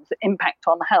deprivation's impact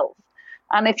on health.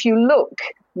 And if you look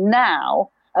now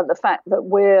at the fact that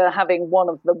we're having one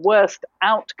of the worst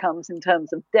outcomes in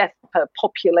terms of death per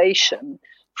population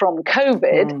from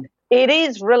COVID, it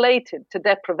is related to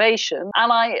deprivation.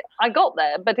 And I got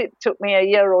there, but it took me a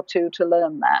year or two to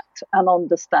learn that and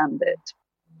understand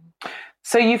it.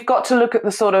 So you've got to look at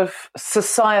the sort of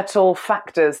societal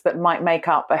factors that might make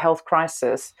up a health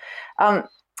crisis.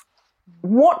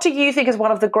 What do you think is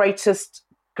one of the greatest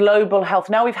global health?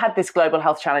 Now we've had this global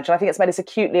health challenge, and I think it's made us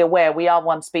acutely aware we are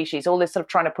one species. All this sort of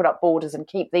trying to put up borders and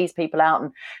keep these people out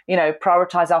and,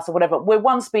 prioritize us or whatever. We're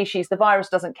one species. The virus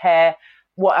doesn't care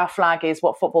what our flag is,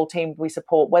 what football team we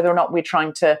support, whether or not we're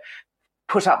trying to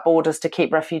put up borders to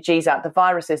keep refugees out. The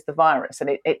virus is the virus,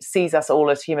 and it sees us all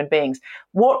as human beings.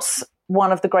 What's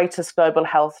one of the greatest global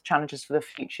health challenges for the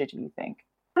future, do you think?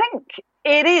 I think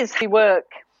it is we work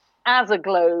as a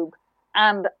globe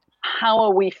and how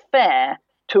are we fair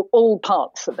to all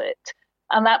parts of it.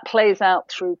 And that plays out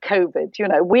through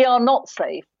COVID. We are not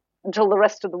safe until the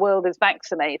rest of the world is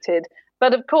vaccinated.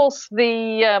 But of course,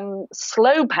 the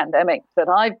slow pandemic that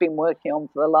I've been working on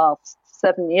for the last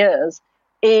 7 years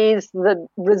is the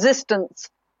resistance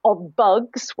of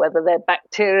bugs, whether they're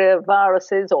bacteria,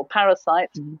 viruses, or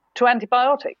parasites, to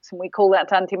antibiotics. And we call that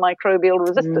antimicrobial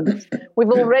resistance. We've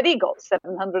already got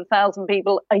 700,000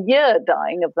 people a year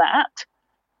dying of that.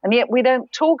 and yet we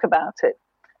don't talk about it.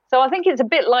 So I think it's a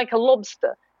bit like a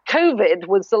lobster. COVID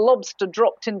was the lobster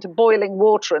dropped into boiling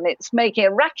water and it's making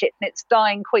a racket and it's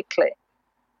dying quickly.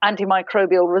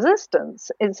 Antimicrobial resistance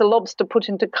is a lobster put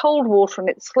into cold water and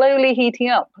it's slowly heating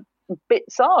up.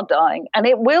 Bits are dying and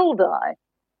it will die,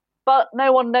 but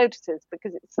no one notices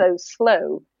because it's so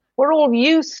slow. We're all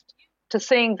used to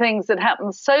seeing things that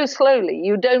happen so slowly.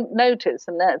 You don't notice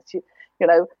unless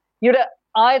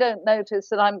I don't notice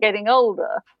that I'm getting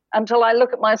older until I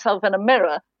look at myself in a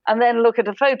mirror and then look at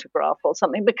a photograph or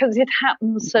something, because it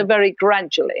happens so very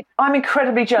gradually. I'm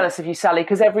incredibly jealous of you, Sally,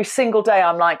 because every single day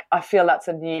I'm like, I feel that's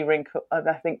a new wrinkle. And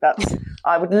I think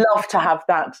I would love to have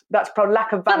that. That's probably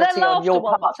lack of vanity on your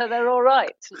part. So they're all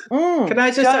right. Can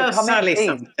I just ask Sally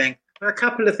something? A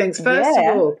couple of things. First of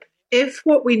all, if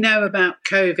what we know about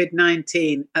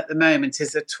COVID-19 at the moment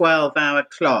is a 12-hour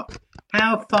clock,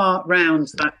 how far round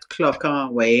that clock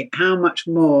are we? How much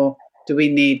more do we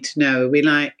need to know? Are we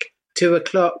like 2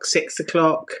 o'clock, 6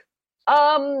 o'clock?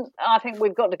 I think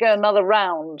we've got to go another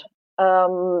round.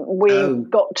 We've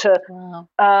got to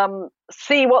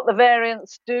see what the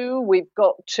variants do. We've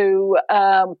got to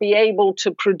be able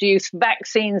to produce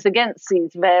vaccines against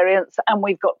these variants, and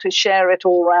we've got to share it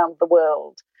all around the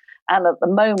world. And at the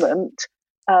moment,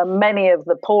 many of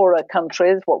the poorer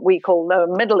countries, what we call low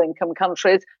and middle income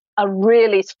countries, are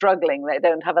really struggling. They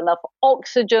don't have enough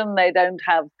oxygen. They don't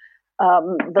have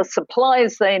the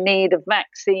supplies they need of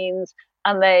vaccines,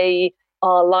 and they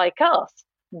are like us,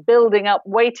 building up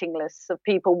waiting lists of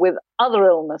people with other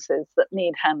illnesses that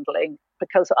need handling,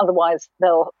 because otherwise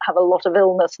they'll have a lot of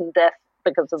illness and death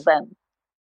because of them.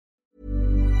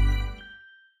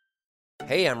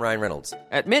 Hey, I'm Ryan Reynolds.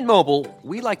 At Mint Mobile,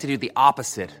 we like to do the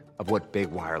opposite of what Big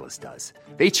Wireless does.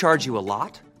 They charge you a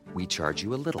lot. We charge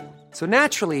you a little. So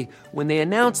naturally, when they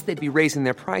announced they'd be raising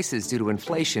their prices due to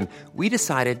inflation, we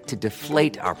decided to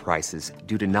deflate our prices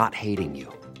due to not hating you.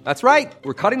 That's right.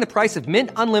 We're cutting the price of Mint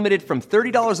Unlimited from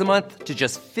 $30 a month to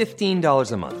just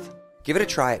 $15 a month. Give it a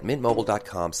try at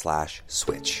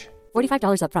mintmobile.com/switch.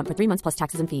 $45 up front for 3 months plus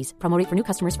taxes and fees. Promo rate for new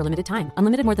customers for limited time.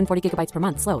 Unlimited more than 40 gigabytes per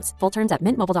month. Slows full terms at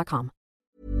mintmobile.com.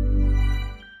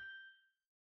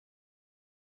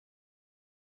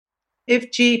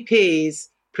 If GPs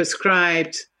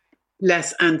prescribed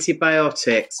less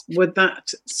antibiotics, would that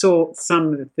sort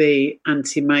some of the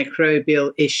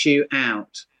antimicrobial issue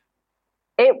out?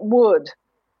 It would.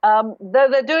 Though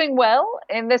they're doing well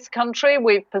in this country,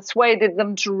 we've persuaded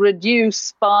them to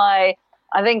reduce by,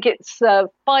 I think it's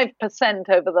 5%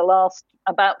 over the last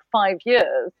about 5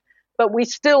 years. But we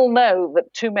still know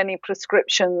that too many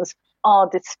prescriptions are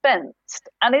dispensed.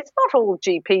 And it's not all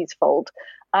GPs' fault.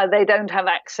 They don't have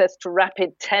access to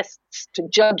rapid tests to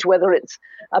judge whether it's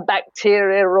a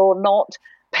bacteria or not.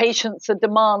 Patients are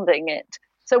demanding it.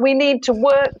 So we need to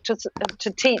work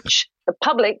to teach the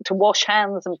public to wash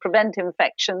hands and prevent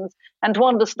infections, and to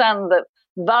understand that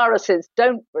viruses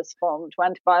don't respond to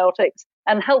antibiotics,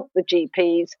 and help the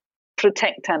GPs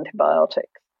protect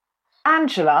antibiotics.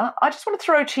 Angela, I just want to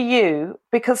throw to you,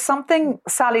 because something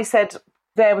Sally said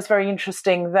there was very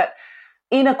interesting, that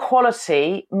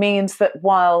inequality means that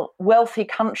while wealthy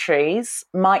countries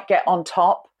might get on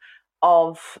top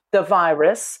of the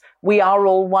virus, we are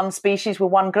all one species, we're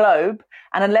one globe.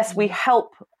 And unless we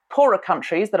help poorer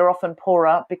countries that are often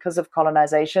poorer because of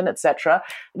colonization, etc.,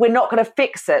 we're not going to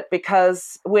fix it,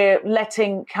 because we're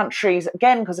letting countries,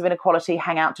 again, because of inequality,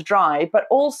 hang out to dry. But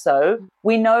also,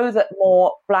 we know that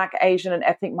more Black, Asian and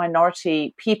ethnic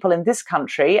minority people in this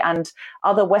country and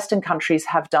other Western countries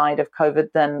have died of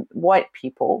COVID than white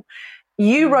people.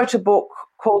 You wrote a book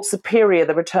called Superior,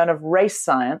 The Return of Race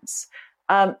Science.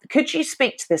 Could you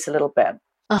speak to this a little bit?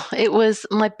 Oh, it was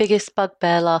my biggest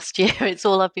bugbear last year. It's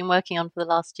all I've been working on for the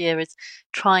last year, is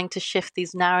trying to shift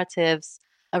these narratives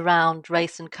around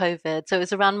race and COVID. So it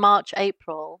was around March,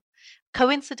 April.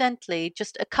 Coincidentally,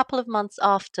 just a couple of months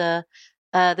after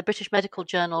the British Medical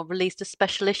Journal released a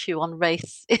special issue on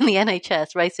race in the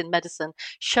NHS, race in medicine,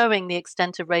 showing the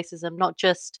extent of racism, not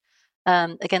just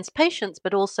against patients,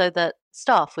 but also that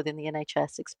staff within the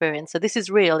NHS experience. So this is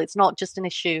real. It's not just an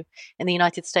issue in the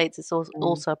United States. It's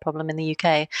also a problem in the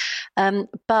UK.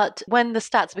 But when the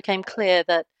stats became clear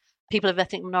that people of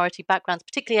ethnic minority backgrounds,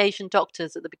 particularly Asian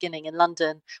doctors at the beginning in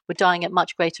London, were dying at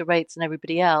much greater rates than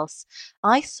everybody else,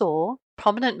 I saw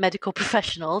prominent medical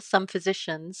professionals, some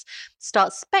physicians,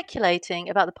 start speculating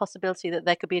about the possibility that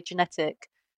there could be a genetic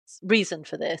reason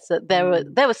for this, that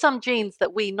there were some genes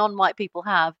that we non-white people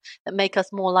have that make us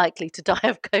more likely to die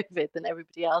of COVID than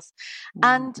everybody else.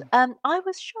 And I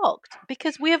was shocked,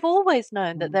 because we have always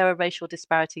known that there are racial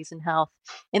disparities in health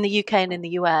in the UK and in the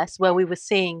US, where we were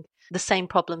seeing the same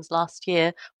problems last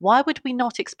year. Why would we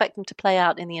not expect them to play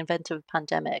out in the event of a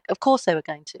pandemic? Of course they were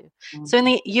going to. So in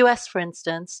the US, for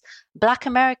instance, Black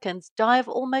Americans die of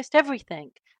almost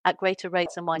everything at greater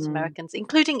rates than white Americans,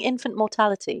 including infant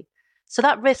mortality. So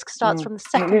that risk starts from the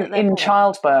second that they're in born.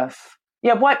 childbirth.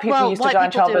 Yeah, white people used to die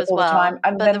in childbirth all the time,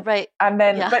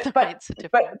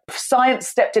 but science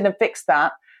stepped in and fixed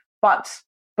that. But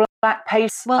Black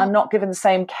patients are not given the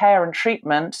same care and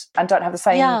treatment and don't have the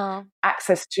same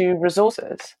access to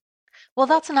resources. Well,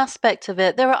 that's an aspect of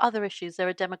it. There are other issues. There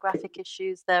are demographic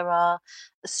issues. There are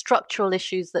structural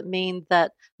issues that mean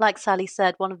that, like Sally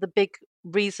said, one of the big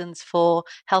reasons for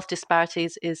health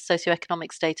disparities is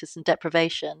socioeconomic status and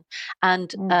deprivation.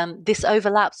 And this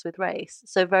overlaps with race.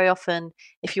 So very often,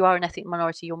 if you are an ethnic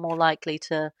minority, you're more likely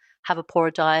to have a poorer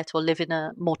diet or live in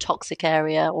a more toxic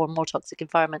area or a more toxic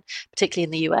environment, particularly in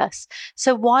the US.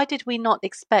 So why did we not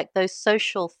expect those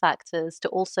social factors to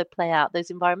also play out,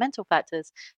 those environmental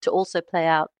factors to also play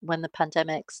out when the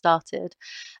pandemic started?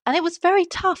 And it was very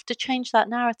tough to change that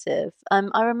narrative.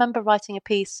 I remember writing a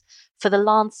piece for The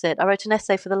Lancet. I wrote an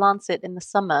essay for The Lancet in the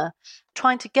summer,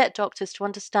 trying to get doctors to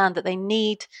understand that they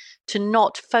need to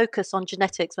not focus on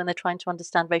genetics when they're trying to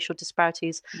understand racial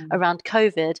disparities around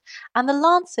COVID. And The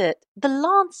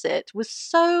Lancet was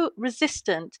so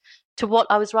resistant to what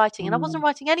I was writing. And I wasn't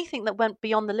writing anything that went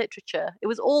beyond the literature. It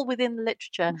was all within the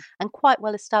literature and quite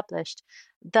well established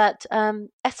that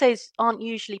essays aren't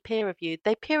usually peer reviewed.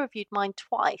 They peer reviewed mine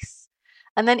twice.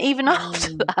 And then even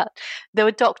after that, there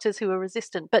were doctors who were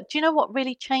resistant. But do you know what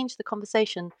really changed the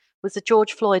conversation was the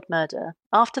George Floyd murder.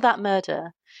 After that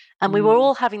murder, and we were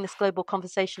all having this global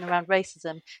conversation around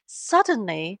racism,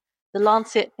 suddenly the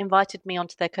Lancet invited me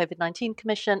onto their COVID-19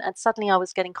 commission, and suddenly I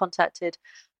was getting contacted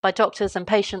by doctors and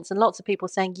patients and lots of people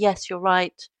saying, yes, you're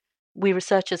right. We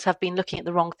researchers have been looking at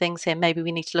the wrong things here. Maybe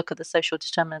we need to look at the social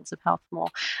determinants of health more.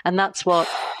 And that's what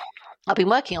I've been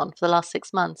working on for the last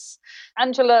 6 months.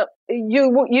 Angela,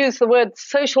 you use the word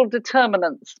social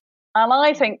determinants. And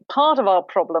I think part of our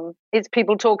problem is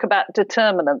people talk about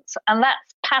determinants, and that's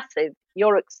passive.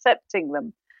 You're accepting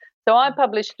them. So I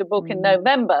published a book in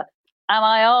November, and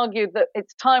I argued that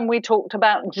it's time we talked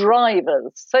about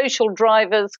drivers, social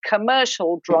drivers,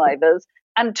 commercial drivers,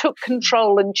 and took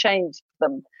control and changed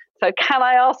them. So can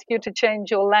I ask you to change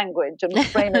your language and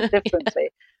frame it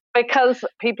differently? Because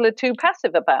people are too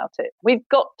passive about it. We've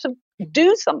got to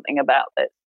do something about this.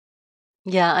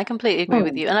 Yeah, I completely agree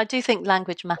with you. And I do think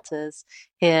language matters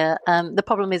here. The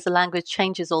problem is the language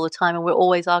changes all the time, and we're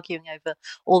always arguing over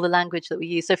all the language that we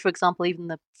use. So, for example, even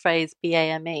the phrase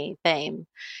BAME, BAME,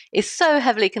 is so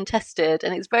heavily contested,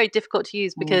 and it's very difficult to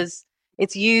use because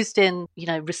it's used in,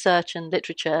 research and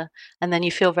literature, and then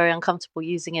you feel very uncomfortable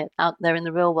using it out there in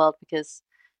the real world because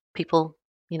people,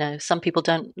 some people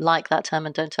don't like that term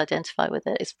and don't identify with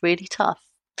it. It's really tough.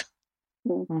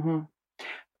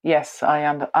 Yes, I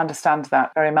understand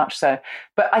that very much so.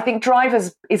 But I think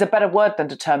drivers is a better word than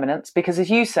determinants because, as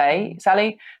you say,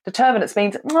 Sally, determinants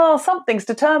means, something's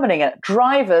determining it.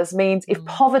 Drivers means if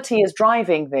poverty is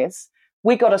driving this,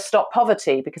 we got to stop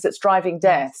poverty because it's driving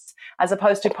deaths, as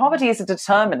opposed to poverty is a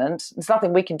determinant. There's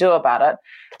nothing we can do about it.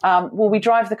 We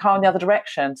drive the car in the other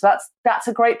direction. So that's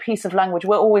a great piece of language.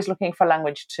 We're always looking for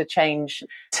language to change,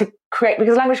 to create,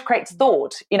 because language creates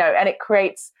thought, and it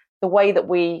creates the way that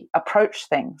we approach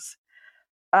things.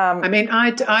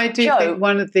 I do think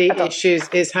one of the issues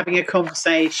is having a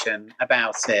conversation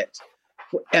about it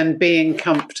and being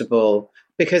comfortable.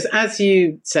 Because as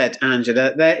you said,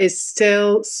 Angela, there is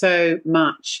still so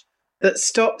much that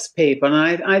stops people.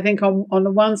 And I think on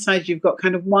the one side, you've got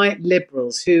kind of white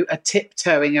liberals who are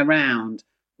tiptoeing around,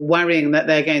 worrying that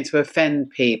they're going to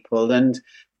offend people. And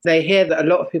they hear that a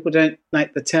lot of people don't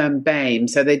like the term BAME,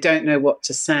 so they don't know what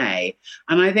to say.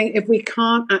 And I think if we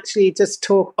can't actually just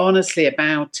talk honestly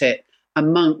about it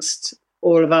amongst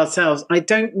all of ourselves, I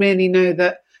don't really know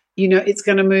that, it's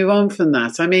going to move on from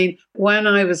that. I mean, when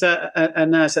I was a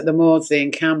nurse at the Maudsley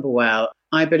in Camberwell,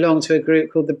 I belonged to a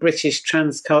group called the British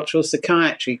Transcultural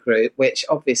Psychiatry Group, which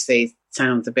obviously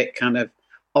sounds a bit kind of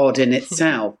odd in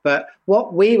itself. But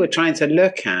what we were trying to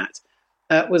look at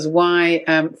was why,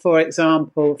 for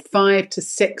example, 5 to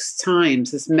 6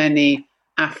 times as many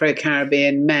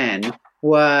Afro-Caribbean men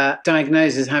were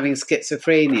diagnosed as having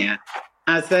schizophrenia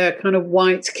as their kind of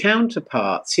white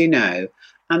counterparts,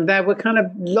 And there were kind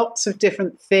of lots of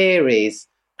different theories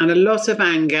and a lot of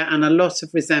anger and a lot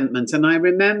of resentment. And I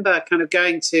remember kind of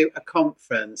going to a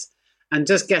conference and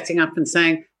just getting up and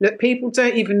saying, look, people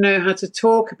don't even know how to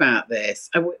talk about this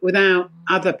without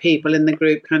other people in the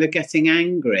group kind of getting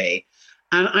angry.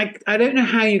 And I don't know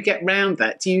how you get round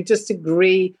that. Do you just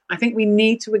agree? I think we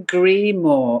need to agree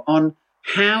more on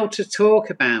how to talk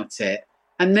about it.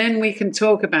 And then we can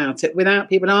talk about it without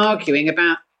people arguing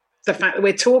about the fact that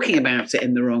we're talking about it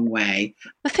in the wrong way.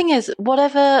 The thing is,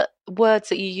 whatever words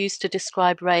that you use to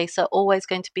describe race are always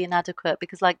going to be inadequate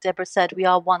because, like Deborah said, we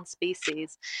are one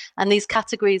species. And these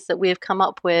categories that we have come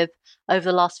up with over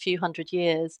the last few hundred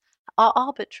years are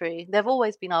arbitrary. They've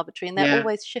always been arbitrary and they're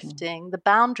always shifting. The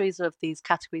boundaries of these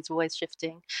categories are always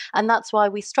shifting. And that's why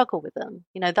we struggle with them.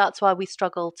 You know, that's why we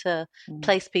struggle to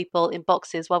place people in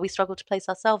boxes, why we struggle to place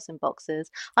ourselves in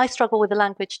boxes. I struggle with the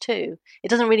language too. It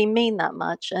doesn't really mean that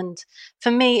much. And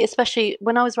for me, especially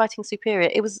when I was writing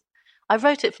Superior, I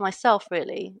wrote it for myself,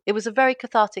 really. It was a very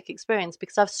cathartic experience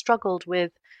because I've struggled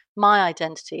with my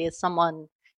identity as someone.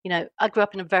 You know, I grew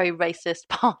up in a very racist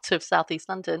part of Southeast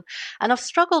London, and I've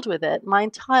struggled with it my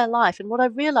entire life. And what I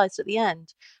realized at the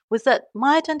end was that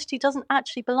my identity doesn't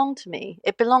actually belong to me.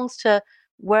 It belongs to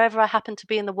wherever I happen to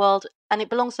be in the world, and it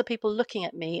belongs to people looking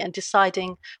at me and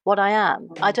deciding what I am.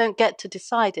 I don't get to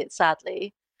decide it,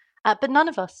 sadly. But none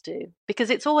of us do, because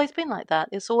it's always been like that.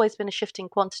 It's always been a shifting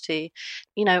quantity.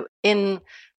 You know, in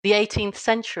the 18th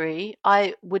century,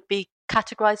 I would be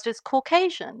categorized as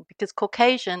Caucasian, because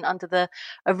Caucasian, under the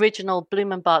original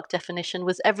Blumenbach definition,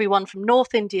 was everyone from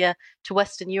North India to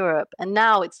Western Europe. And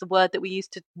now it's the word that we use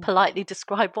to politely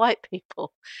describe white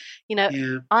people. You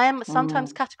know, I am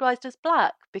sometimes categorized as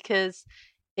Black because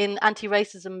in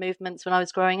anti-racism movements when I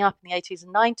was growing up in the 80s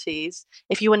and 90s,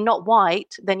 if you were not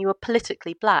white, then you were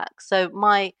politically Black. So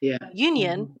my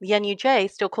union, the NUJ,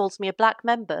 still calls me a Black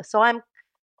member. So I'm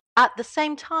at the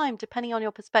same time, depending on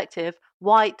your perspective,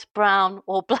 white, brown,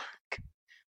 or Black.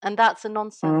 And that's a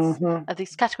nonsense of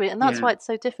these categories. And that's why it's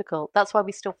so difficult. That's why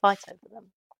we still fight over them.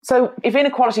 So if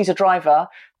inequality is a driver,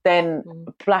 then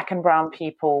Black and brown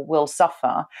people will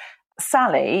suffer.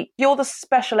 Sally, you're the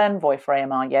special envoy for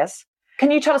AMR, yes? Can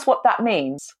you tell us what that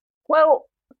means? Well,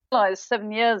 I realised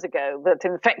 7 years ago that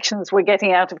infections were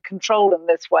getting out of control in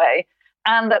this way,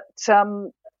 and that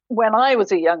when I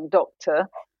was a young doctor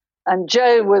and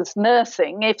Joe was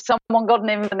nursing, if someone got an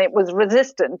infection and it was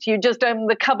resistant, you just opened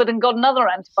the cupboard and got another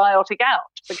antibiotic out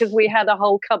because we had a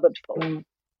whole cupboard full.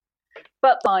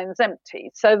 But mine's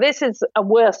empty. So this is a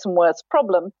worse and worse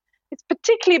problem. It's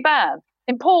particularly bad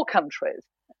in poor countries.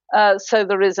 So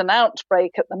there is an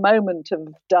outbreak at the moment of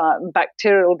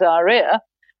bacterial diarrhea,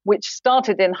 which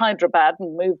started in Hyderabad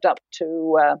and moved up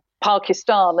to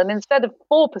Pakistan. And instead of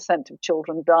 4% of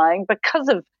children dying, because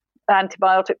of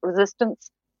antibiotic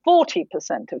resistance, 40%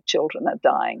 of children are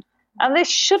dying. And this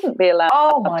shouldn't be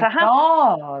allowed to happen.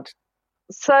 God.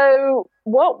 So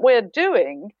what we're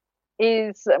doing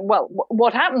is, well,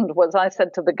 what happened was I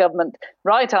said to the government,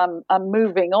 right, I'm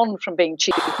moving on from being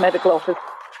chief medical officer.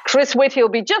 Chris Whitty will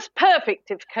be just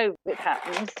perfect if COVID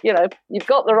happens. You know, you've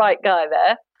got the right guy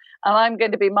there. And I'm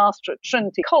going to be master at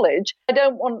Trinity College. I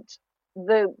don't want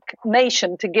the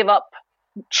nation to give up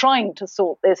trying to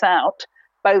sort this out,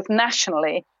 both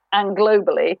nationally and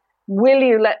globally. Will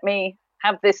you let me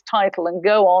have this title and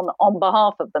go on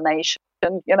behalf of the nation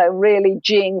and, you know, really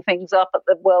geeing things up at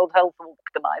the World Health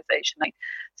Organization?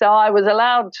 So I was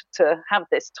allowed to have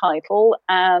this title,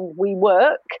 and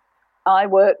I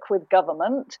work with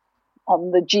government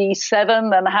on the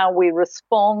G7 and how we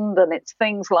respond, and it's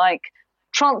things like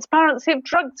transparency of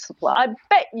drug supply. I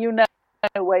bet you know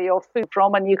where your food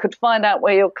from, and you could find out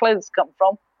where your clothes come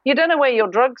from. You don't know where your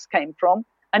drugs came from,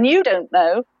 and you don't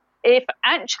know if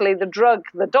actually the drug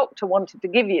the doctor wanted to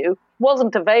give you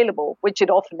wasn't available, which it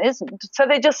often isn't. So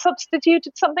they just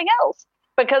substituted something else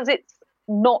because it's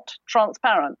not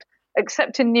transparent,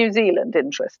 except in New Zealand,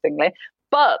 interestingly.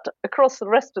 But across the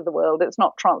rest of the world, it's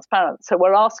not transparent. So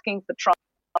we're asking for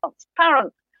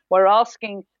transparent. We're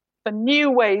asking for new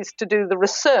ways to do the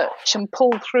research and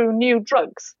pull through new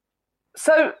drugs.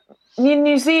 So in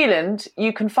New Zealand,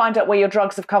 you can find out where your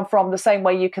drugs have come from the same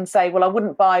way you can say, well, I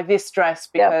wouldn't buy this dress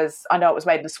because I know it was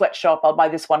made in a sweatshop. I'll buy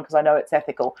this one because I know it's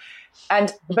ethical.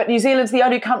 But New Zealand's the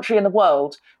only country in the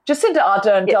world. Jacinda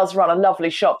Ardern does run a lovely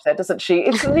shop there, doesn't she?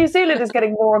 New Zealand is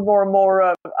getting more and more and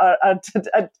more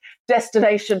a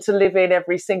destination to live in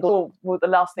every single. Well, the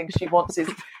last thing she wants is.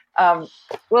 Well,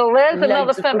 there's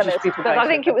another feminist, but I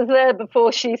think it was there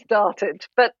before she started.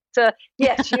 But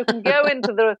yes, you can go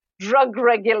into the drug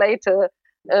regulator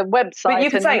website and you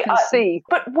can see.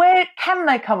 But where can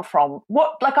they come from?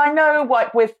 What, like, I know,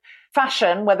 like with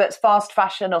fashion, whether it's fast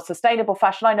fashion or sustainable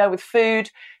fashion, I know with food,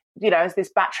 you know, is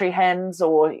this battery hens,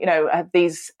 or, you know, have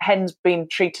these hens been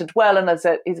treated well, and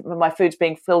is my food's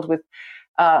being filled with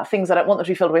things I don't want them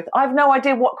to be filled with? I have no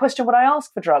idea what question would I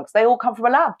ask for drugs. They all come from a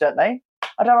lab, don't they?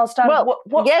 I don't understand. Well,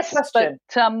 what's yes, the question?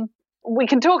 But we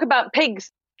can talk about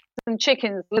pigs and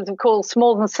chickens, of course,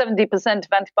 more than 70% of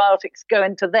antibiotics go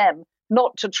into them,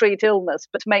 not to treat illness,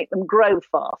 but to make them grow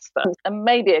faster. And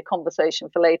maybe a conversation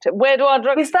for later. Where do our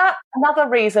drugs... Is that another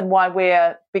reason why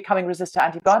we're becoming resistant to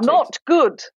antibiotics? Not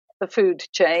good, the food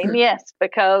chain, yes,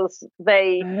 because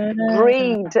they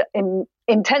breed in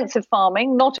intensive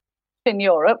farming, not in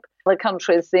Europe. The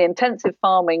countries, the intensive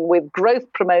farming with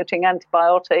growth-promoting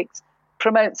antibiotics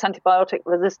promotes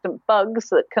antibiotic-resistant bugs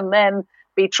that can then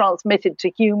be transmitted to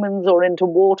humans or into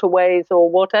waterways or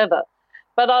whatever.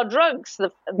 But our drugs...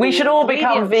 we should all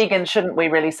become vegan, shouldn't we,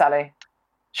 really, Sally?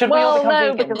 Should we all become vegans?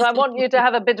 No, because I want you to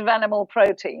have a bit of animal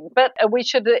protein. But we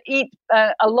should eat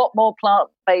a lot more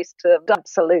plant-based,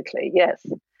 absolutely, yes.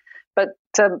 But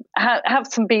have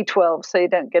some B12 so you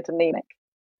don't get anemic.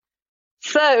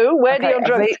 So where do your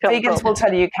drugs come from? Vegans will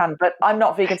tell you can, but I'm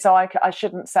not vegan, so I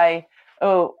shouldn't say...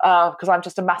 because I'm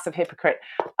just a massive hypocrite.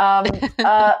 But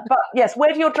yes,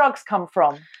 where do your drugs come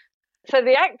from? So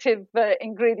the active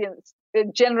ingredients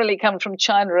generally come from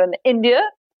China and India,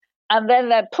 and then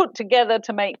they're put together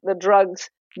to make the drugs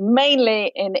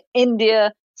mainly in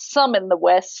India, some in the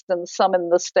West and some in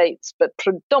the States, but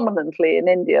predominantly in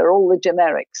India, all the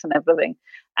generics and everything.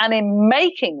 And in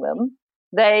making them,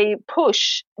 they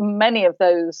push many of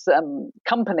those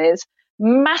companies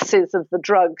masses of the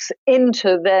drugs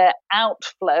into their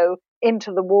outflow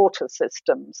into the water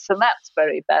systems. So that's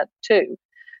very bad too.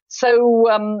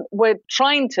 So we're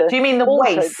trying to... Do you mean the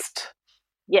waste?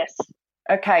 Yes.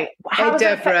 Okay. Hey,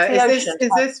 Deborah, is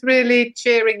this really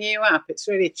cheering you up? It's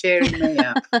really cheering me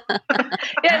up.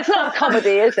 Yeah, it's not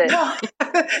comedy, is it? No,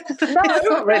 it's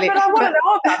not really. But I want to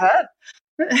know about it.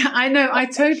 I know, I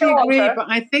totally agree, but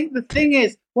I think the thing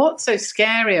is, what's so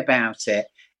scary about it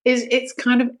is it's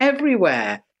kind of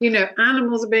everywhere. You know,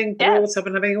 animals are being brought up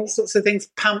and having all sorts of things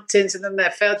pumped into them. They're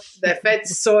fed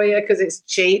soya because it's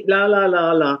cheap, la, la,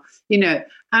 la, la, you know,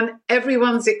 and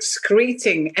everyone's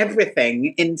excreting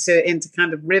everything into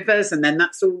kind of rivers, and then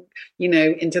that's all, you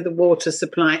know, into the water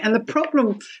supply. And the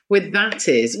problem with that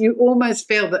is you almost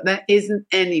feel that there isn't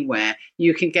anywhere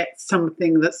you can get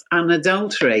something that's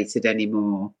unadulterated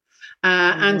anymore.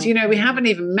 And, you know, we haven't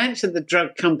even mentioned the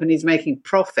drug companies making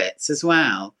profits as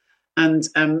well. And,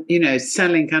 you know,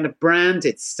 selling kind of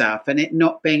branded stuff and it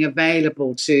not being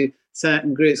available to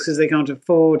certain groups because they can't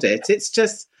afford it. It's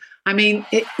just, I mean,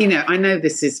 you know, I know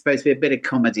this is supposed to be a bit of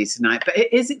comedy tonight, but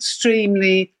it is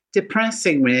extremely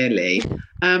depressing, really,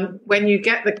 when you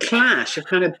get the clash of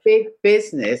kind of big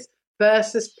business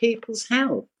versus people's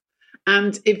health.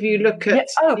 And if you look at,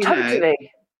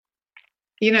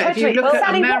 you know, if you look at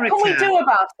Sally, America, what can we do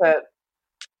about it?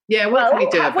 Yeah, what can we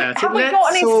do about it?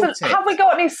 Have we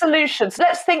got any solutions?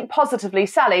 Let's think positively.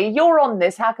 Sally, you're on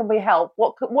this. How can we help?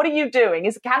 What are you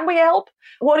doing? Can we help?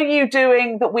 What are you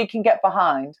doing that we can get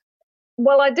behind?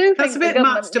 Well, I do think that's a bit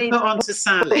much to put on to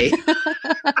Sally.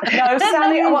 No,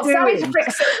 Sally, I want Sally to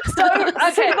fix it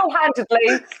so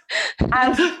single-handedly. And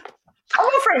I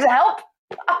want for him to help.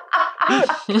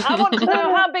 I want to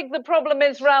know how big the problem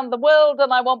is around the world,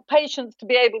 and I want patients to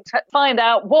be able to find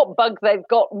out what bug they've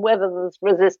got and whether there's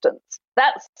resistance.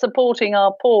 That's supporting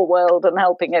our poor world and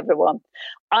helping everyone.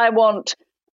 I want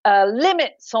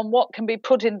limits on what can be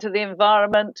put into the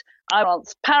environment. I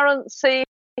want transparency.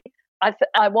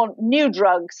 I want new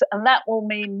drugs, and that will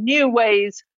mean new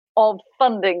ways of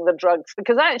funding the drugs,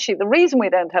 because actually the reason we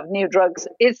don't have new drugs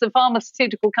is the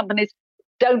pharmaceutical companies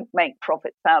don't make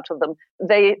profits out of them.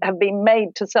 They have been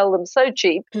made to sell them so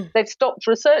cheap, they've stopped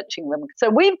researching them. So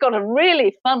we've got a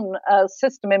really fun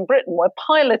system in Britain. We're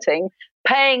piloting,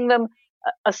 paying them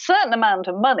a certain amount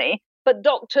of money, but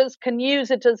doctors can use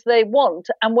it as they want.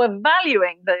 And we're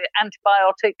valuing the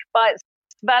antibiotic by its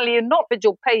value, not for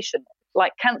your patient,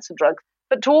 like cancer drugs,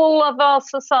 but to all of our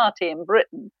society in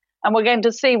Britain. And we're going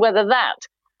to see whether that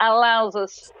allows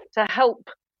us to help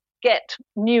get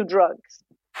new drugs.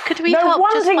 Could we no help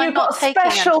wonder just by you got a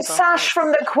special sash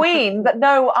from the Queen that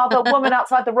no other woman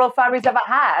outside the royal family's ever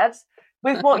had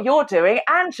with what you're doing.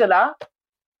 Angela,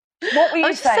 what were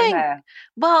you saying there?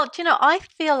 Well, do you know, I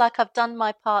feel like I've done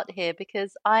my part here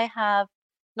because I have,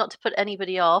 not to put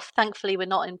anybody off, thankfully we're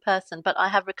not in person, but I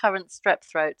have recurrent strep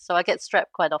throat, so I get strep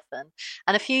quite often.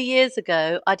 And a few years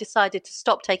ago, I decided to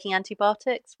stop taking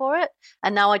antibiotics for it,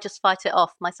 and now I just fight it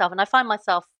off myself. And I find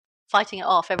myself fighting it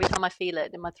off every time I feel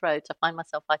it in my throat. I find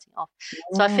myself fighting it off.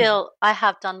 So I feel I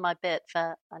have done my bit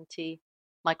for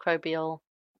antimicrobial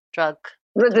drug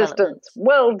resistance.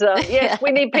 Well done. Yes,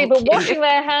 we need people washing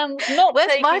their hands, not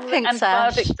taking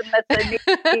antibiotics unless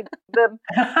they need them.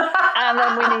 And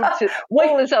then we need to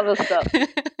all this other stuff.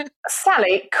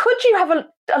 Sally, could you have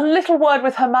a little word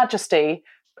with Her Majesty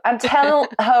and tell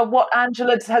her what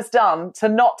Angela has done to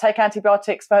not take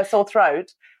antibiotics for her sore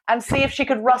throat, and see if she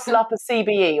could rustle up a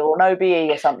CBE or an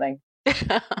OBE or something.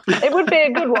 It would be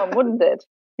a good one, wouldn't it?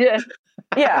 Yeah.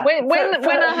 Yeah. When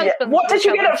her husband, what did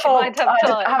you get it for?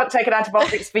 I haven't taken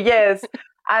antibiotics for years.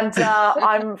 And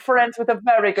I'm friends with a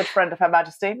very good friend of Her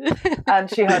Majesty, and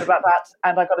she heard about that,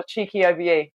 and I got a cheeky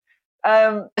OBE.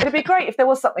 It'd be great if there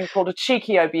was something called a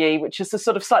cheeky OBE, which is a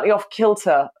sort of slightly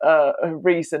off-kilter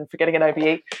reason for getting an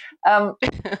OBE.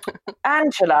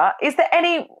 Angela, is there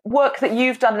any work that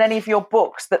you've done in any of your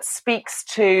books that speaks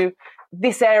to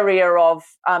this area of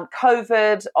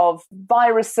COVID, of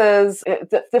viruses,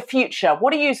 the future?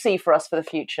 What do you see for us for the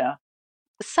future?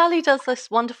 Sally does this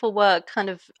wonderful work kind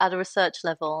of at a research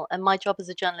level, and my job as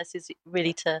a journalist is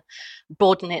really to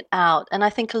broaden it out. And I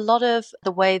think a lot of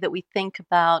the way that we think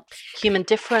about human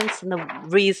difference and the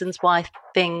reasons why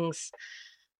things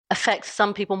affect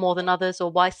some people more than others, or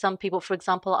why some people, for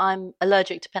example, I'm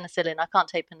allergic to penicillin. I can't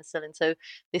take penicillin. So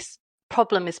this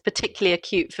problem is particularly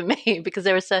acute for me because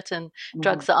there are certain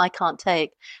drugs that I can't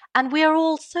take. And we are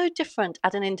all so different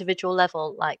at an individual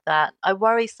level like that. I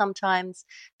worry sometimes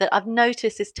that I've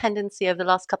noticed this tendency over the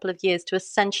last couple of years to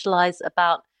essentialize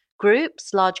about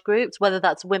groups, large groups, whether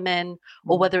that's women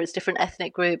or whether it's different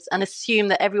ethnic groups, and assume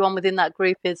that everyone within that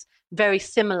group is very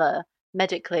similar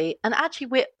medically. And actually,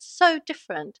 we're so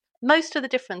different. Most of the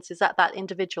difference is at that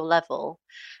individual level.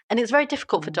 And it's very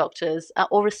difficult for doctors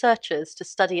or researchers to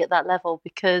study at that level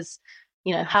because,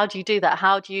 you know, how do you do that?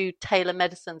 How do you tailor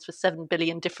medicines for 7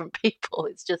 billion different people?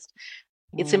 It's just,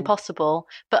 it's impossible.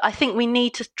 But I think we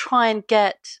need to try and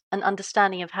get an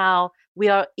understanding of how we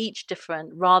are each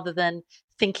different rather than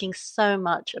thinking so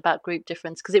much about group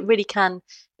difference, because it really can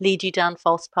lead you down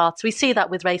false paths. We see that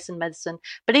with race and medicine,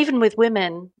 but even with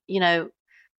women, you know,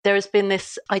 there has been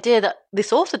this idea that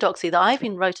this orthodoxy that I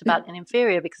even wrote about in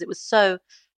Inferior, because it was so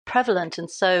prevalent and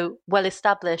so well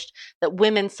established that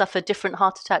women suffer different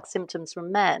heart attack symptoms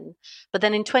from men. But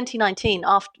then in 2019,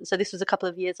 so this was a couple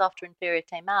of years after Inferior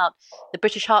came out, the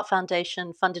British Heart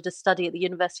Foundation funded a study at the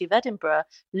University of Edinburgh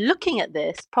looking at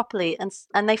this properly,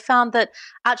 and they found that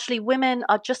actually women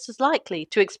are just as likely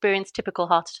to experience typical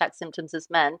heart attack symptoms as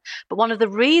men. But one of the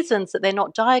reasons that they're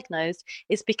not diagnosed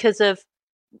is because of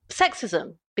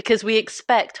sexism, because we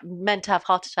expect men to have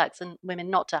heart attacks and women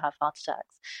not to have heart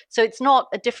attacks. So it's not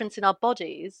a difference in our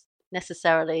bodies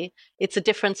necessarily, it's a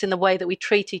difference in the way that we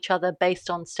treat each other based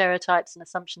on stereotypes and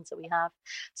assumptions that we have.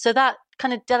 So that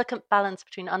kind of delicate balance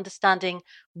between understanding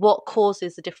what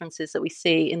causes the differences that we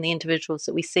see in the individuals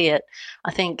that we see it,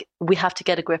 I think we have to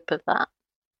get a grip of that.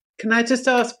 Can I just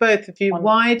ask both of you,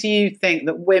 why do you think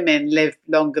that women live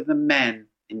longer than men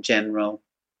in general?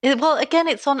 Well, again,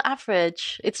 it's on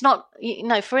average. It's not, you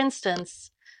know, for instance,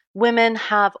 women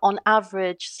have on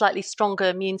average slightly stronger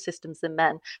immune systems than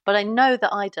men, but I know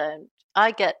that I don't. I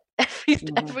get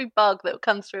every bug that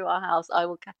comes through our house, I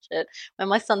will catch it. When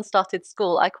my son started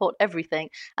school, I caught everything.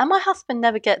 And my husband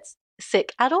never gets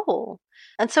sick at all.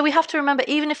 And so we have to remember,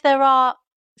 even if there are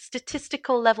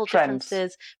statistical level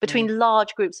differences between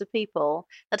large groups of people,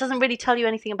 that doesn't really tell you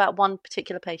anything about one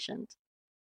particular patient.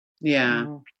 Yeah.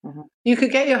 You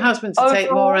could get your husband to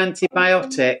take more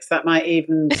antibiotics. That might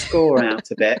even score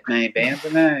out a bit, maybe. I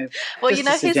don't know. Well, you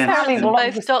know, his parents are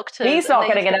both doctors. He's not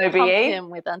getting an OBE. Pump him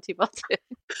with antibiotics.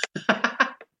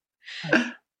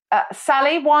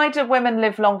 Sally, why do women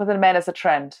live longer than men as a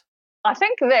trend? I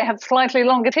think they have slightly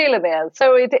longer telomeres.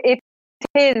 So it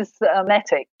is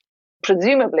genetic,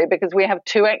 presumably, because we have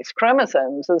 2 X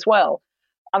chromosomes as well.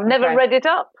 I've never read it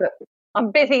up.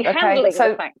 I'm busy handling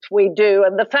the fact we do,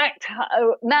 and the fact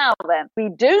now then, we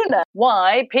do know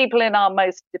why people in our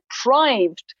most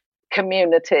deprived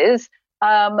communities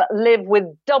live with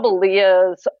double the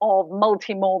years of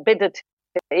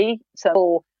multimorbidity,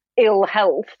 so ill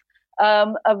health,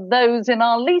 of those in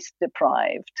our least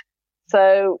deprived.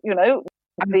 So, you know,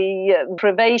 the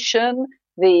privation,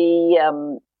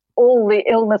 all the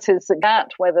illnesses that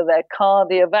get, whether they're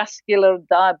cardiovascular,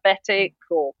 diabetic,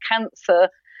 or cancer,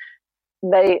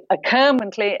 they occur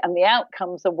frequently and the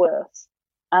outcomes are worse.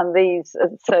 And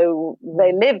so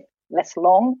they live less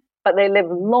long, but they live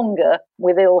longer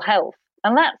with ill health.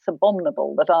 And that's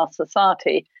abominable that our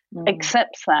society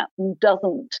accepts that and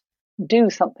doesn't do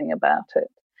something about it.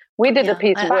 We did a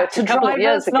piece of work a couple of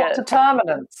years ago. Not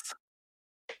determinants.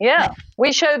 Yeah,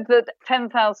 we showed that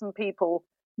 10,000 people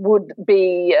would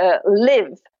be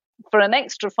live for an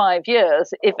extra 5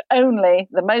 years if only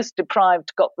the most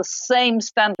deprived got the same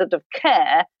standard of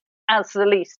care as the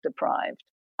least deprived.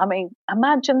 I mean,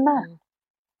 imagine that.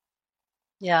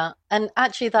 Yeah, and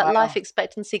actually that life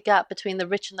expectancy gap between the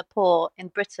rich and the poor in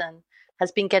Britain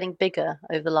has been getting bigger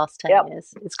over the last 10 Yep.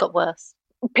 years. It's got worse.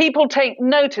 People take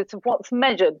notice of what's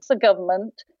measured. The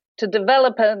government to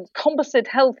develop a composite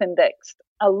health index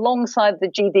alongside the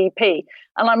GDP.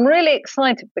 And I'm really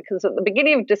excited because at the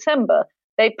beginning of December,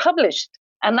 they published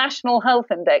a national health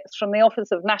index from the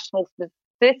Office of National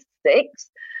Statistics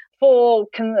for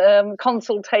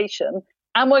consultation,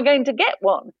 and we're going to get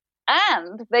one.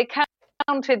 And they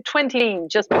counted 20,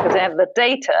 just because they have the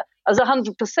data, as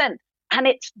 100%, and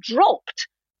it's dropped.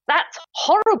 That's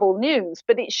horrible news,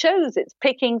 but it shows it's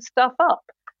picking stuff up.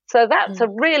 So that's a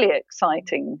really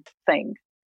exciting thing.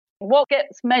 What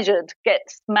gets measured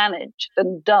gets managed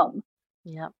and done.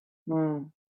 Yeah.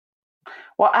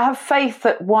 Well, I have faith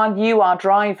that while you are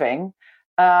driving,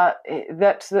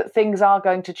 that things are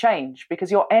going to change, because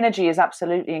your energy is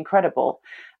absolutely incredible.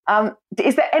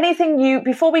 Is there anything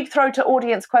before we throw to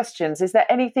audience questions, is there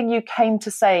anything you came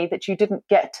to say that you didn't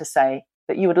get to say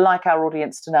that you would like our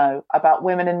audience to know about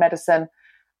women in medicine,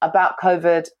 about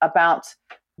COVID, about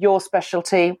your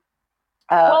specialty?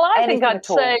 Well, I think I'd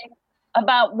say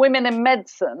about women in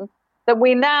medicine that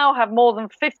we now have more than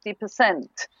 50%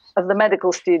 of the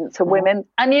medical students are women,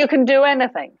 and you can do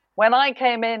anything. When I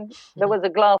came in, there was a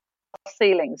glass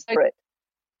ceiling. So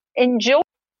enjoy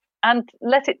and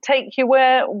let it take you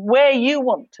where you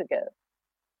want to go.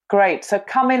 Great. So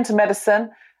come into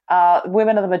medicine.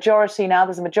 Women are the majority now.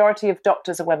 There's a majority of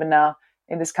doctors are women now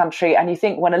in this country. And you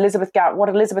think what Elizabeth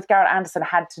Garrett Anderson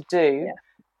had to do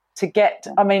to get,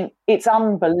 I mean, it's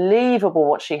unbelievable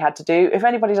what she had to do. If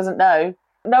anybody doesn't know,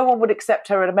 no one would accept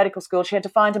her at a medical school. She had to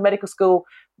find a medical school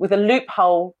with a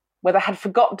loophole where they had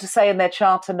forgotten to say in their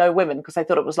charter no women, because they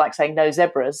thought it was like saying no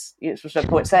zebras. It was no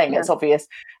point saying it, it's obvious.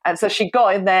 And so she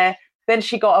got in there. Then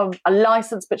she got a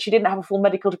license, but she didn't have a full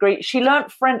medical degree. She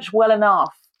learnt French well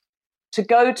enough to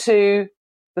go to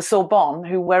the Sorbonne,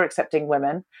 who were accepting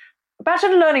women.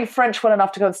 Imagine learning French well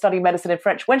enough to go and study medicine in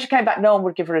French. When she came back, no one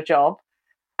would give her a job.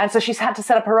 And so she's had to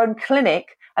set up her own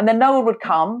clinic, and then no one would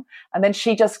come. And then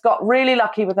she just got really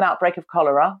lucky with an outbreak of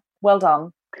cholera. Well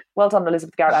done. Well done,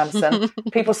 Elizabeth Garrett Anderson.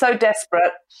 People so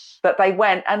desperate that they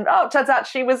went, and it turns out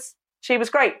she was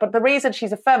great. But the reason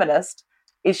she's a feminist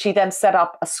is she then set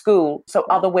up a school so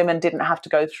other women didn't have to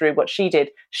go through what she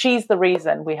did. She's the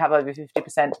reason we have over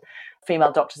 50%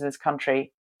 female doctors in this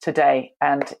country today.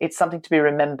 And it's something to be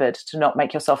remembered, to not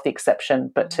make yourself the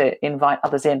exception, but to invite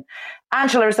others in.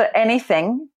 Angela, is there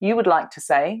anything you would like to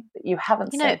say that you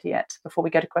haven't said yet before we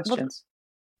go to questions?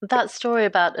 That story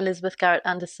about Elizabeth Garrett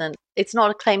Anderson, it's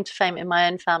not a claim to fame in my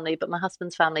own family, but my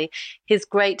husband's family. His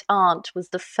great aunt was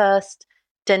the first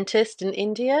dentist in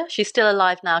India. She's still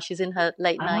alive now. She's in her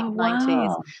late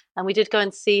 90s. And we did go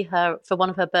and see her for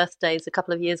one of her birthdays a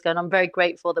couple of years ago. And I'm very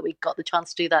grateful that we got the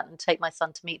chance to do that and take my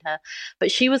son to meet her. But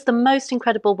she was the most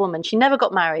incredible woman. She never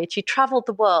got married. She traveled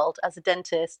the world as a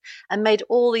dentist and made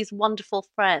all these wonderful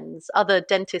friends, other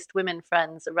dentist women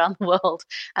friends around the world,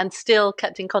 and still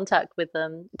kept in contact with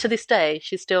them. To this day,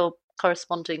 she's still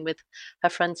corresponding with her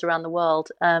friends around the world.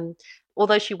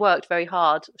 Although she worked very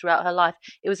hard throughout her life,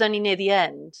 it was only near the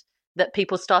end that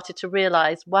people started to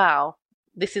realize, wow,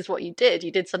 this is what you did.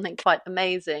 You did something quite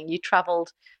amazing. You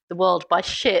traveled the world by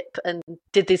ship and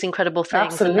did these incredible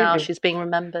things. Absolutely. And now she's being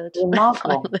remembered.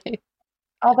 Remarkable.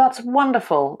 Oh, that's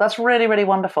wonderful. That's really, really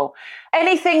wonderful.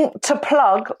 Anything to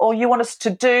plug or you want us to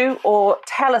do or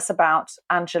tell us about,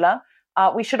 Angela?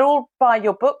 We should all buy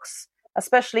your books,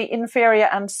 especially Inferior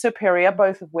and Superior,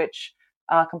 both of which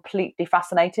are completely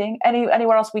fascinating.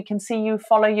 Anywhere else we can see you,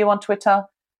 follow you on Twitter?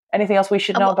 Anything else we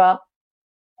should know about?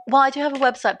 Well, I do have a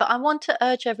website, but I want to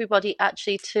urge everybody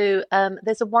actually to,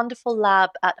 there's a wonderful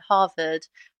lab at Harvard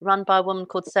run by a woman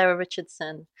called Sarah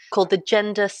Richardson called the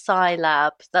Gender Sci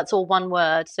Lab. That's all one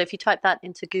word. So if you type that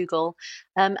into Google,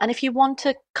 and if you want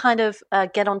to kind of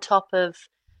get on top of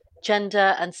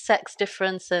gender and sex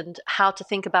difference and how to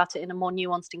think about it in a more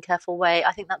nuanced and careful way,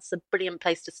 I think that's a brilliant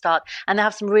place to start. And they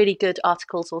have some really good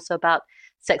articles also about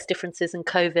sex differences and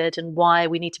COVID and why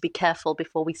we need to be careful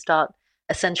before we start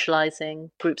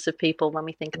essentializing groups of people when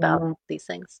we think about these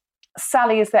things.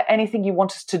 Sally, is there anything you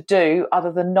want us to do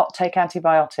other than not take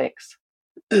antibiotics?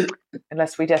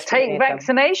 Unless we desperately take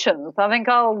vaccinations. I think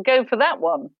I'll go for that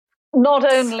one. Not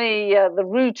only the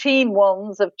routine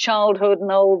ones of childhood and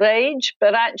old age,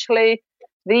 but actually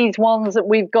these ones that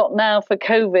we've got now for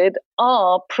COVID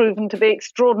are proven to be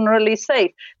extraordinarily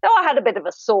safe. Though I had a bit of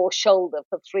a sore shoulder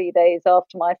for 3 days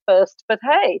after my first, but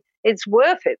hey, it's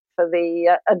worth it for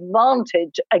the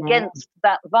advantage against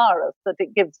that virus that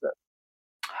it gives us.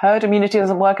 Herd immunity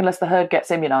doesn't work unless the herd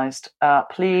gets immunized.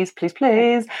 Please, please,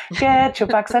 please get your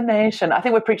vaccination. I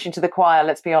think we're preaching to the choir,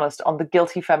 let's be honest, on the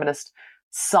Guilty Feminist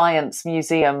Science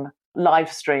Museum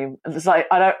live stream. It's like,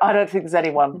 I don't think there's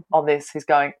anyone on this who's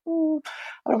going, I'm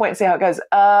going to wait and see how it goes.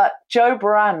 Joe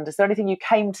Brand, is there anything you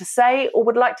came to say or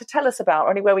would like to tell us about,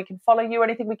 or anywhere we can follow you, or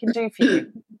anything we can do for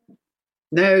you?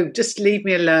 No, just leave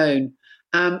me alone.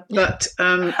 What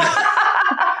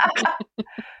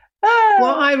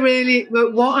I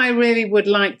really would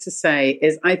like to say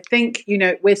is, I think,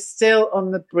 we're still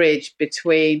on the bridge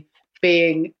between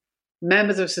being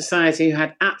members of society who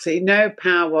had absolutely no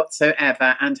power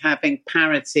whatsoever and having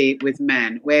parity with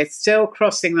men. We're still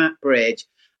crossing that bridge.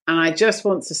 And I just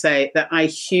want to say that I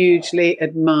hugely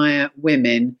admire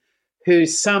women who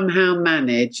somehow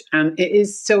manage, and it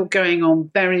is still going on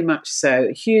very much so,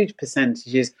 huge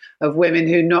percentages of women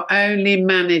who not only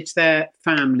manage their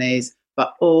families,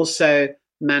 but also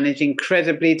manage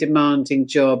incredibly demanding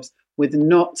jobs with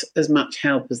not as much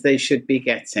help as they should be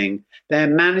getting. They're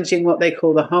managing what they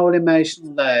call the whole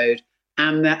emotional load,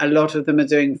 and a lot of them are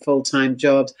doing full-time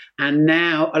jobs, and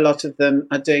now a lot of them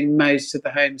are doing most of the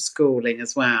homeschooling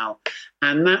as well.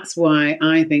 And that's why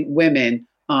I think women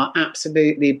are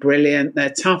absolutely brilliant. They're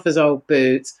tough as old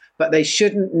boots, but they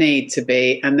shouldn't need to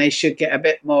be, and they should get a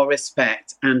bit more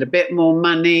respect and a bit more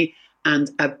money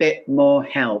and a bit more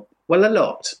help. Well, a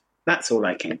lot. That's all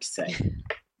I came to say.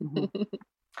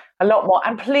 A lot more.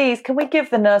 And please, can we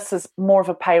give the nurses more of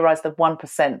a pay rise than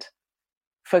 1%?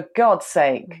 For God's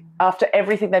sake, after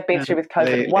everything they've been through with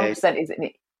COVID, 1% is an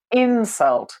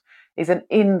insult.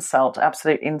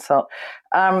 Absolute insult.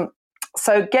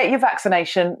 So get your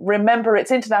vaccination. Remember,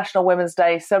 it's International Women's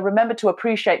Day. So remember to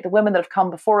appreciate the women that have come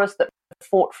before us, that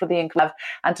fought for the inclusion,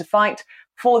 and to fight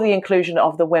for the inclusion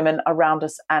of the women around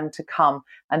us and to come.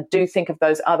 And do think of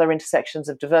those other intersections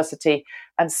of diversity,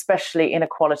 and especially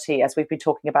inequality, as we've been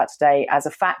talking about today, as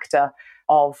a factor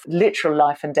of literal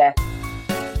life and death.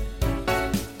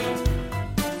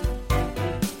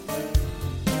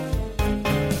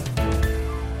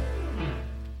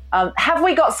 Have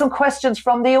we got some questions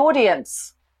from the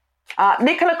audience?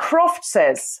 Nicola Croft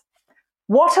says,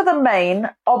 what are the main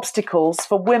obstacles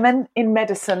for women in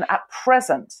medicine at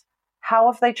present? How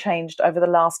have they changed over the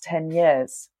last 10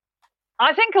 years?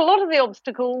 I think a lot of the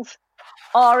obstacles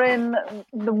are in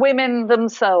the women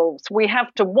themselves. We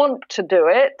have to want to do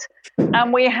it,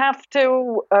 and we have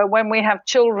to, when we have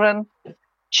children,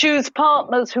 choose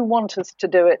partners who want us to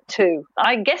do it too.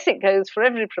 I guess it goes for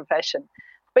every profession.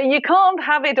 But you can't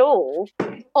have it all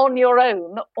on your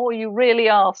own, or you really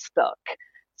are stuck.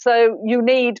 So you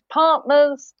need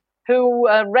partners who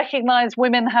recognize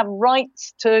women have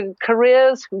rights to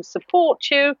careers, who support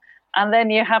you, and then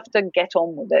you have to get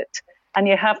on with it. And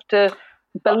you have to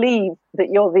believe that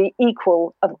you're the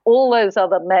equal of all those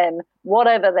other men,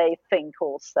 whatever they think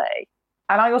or say.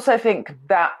 And I also think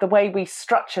that the way we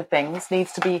structure things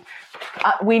needs to be,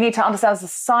 we need to understand as a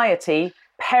society,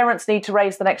 parents need to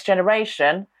raise the next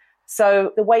generation.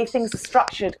 So the way things are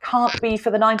structured can't be for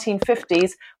the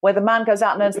 1950s, where the man goes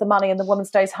out and earns the money and the woman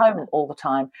stays home all the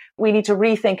time. We need to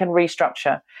rethink and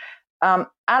restructure.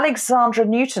 Alexandra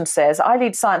Newton says, I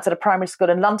lead science at a primary school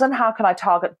in London. How can I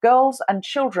target girls and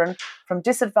children from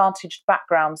disadvantaged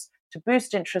backgrounds to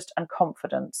boost interest and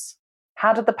confidence?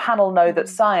 How did the panel know that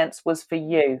science was for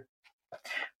you?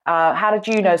 How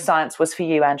did you know science was for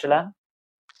you, Angela?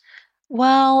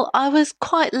 Well, I was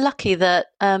quite lucky that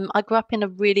I grew up in a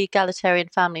really egalitarian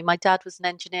family. My dad was an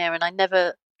engineer, and I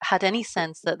never had any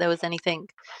sense that there was anything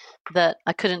that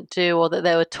I couldn't do, or that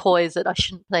there were toys that I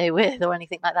shouldn't play with, or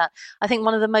anything like that. I think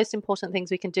one of the most important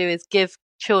things we can do is give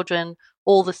children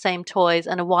all the same toys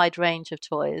and a wide range of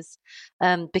toys,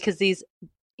 because these,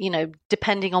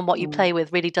 depending on what you play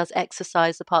with, really does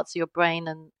exercise the parts of your brain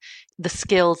and the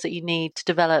skills that you need to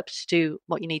develop to do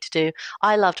what you need to do.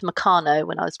 I loved Meccano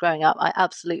when I was growing up. I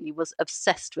absolutely was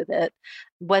obsessed with it.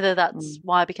 Whether that's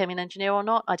why I became an engineer or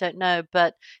not, I don't know.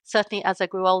 But certainly as I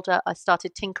grew older, I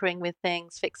started tinkering with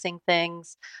things, fixing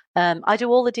things. I do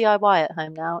all the DIY at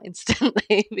home now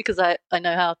instantly because I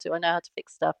know how to. I know how to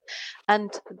fix stuff.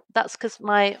 And that's because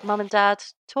my mum and dad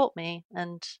taught me.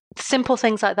 And simple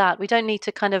things like that. We don't need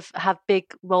to kind of have big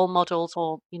role models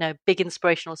or, big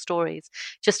inspirational stories.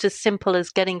 Just as simple as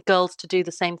getting girls to do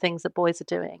the same things that boys are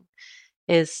doing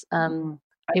is and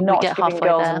not giving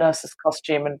girls a nurse's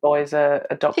costume and boys a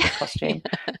doctor's costume.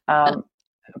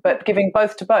 But giving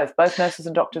both to both nurses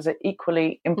and doctors are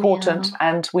equally important,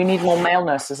 and we need more male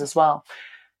nurses as well.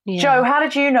 Yeah. Joe, how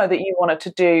did you know that you wanted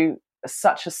to do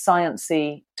such a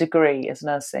sciencey degree as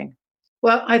nursing?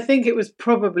 Well, I think it was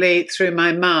probably through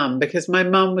my mum, because my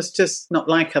mum was just not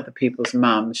like other people's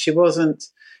mums. She wasn't,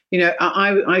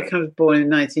 I kind of born in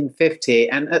 1950,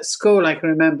 and at school I can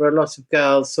remember a lot of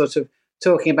girls sort of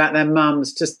talking about their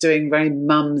mums just doing very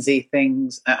mumsy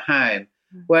things at home.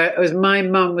 Whereas my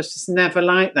mum was just never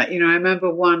like that. I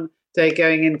remember one day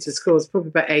going into school, it's probably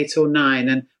about 8 or 9,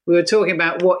 and we were talking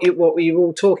about what we were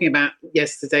all talking about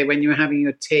yesterday when you were having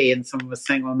your tea, and someone was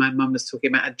saying, well, my mum was talking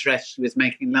about a dress she was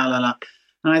making, la, la, la.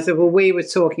 And I said, well, we were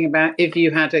talking about if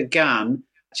you had a gun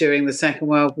during the Second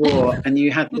World War and you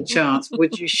had the chance,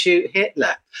 would you shoot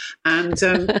Hitler? And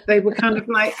they were kind of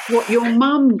like, what, your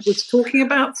mum was talking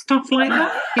about stuff like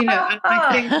that? And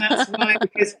I think that's why,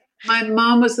 because my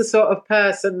mum was the sort of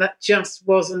person that just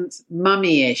wasn't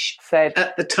mummy-ish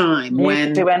at the time. You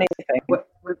could do anything.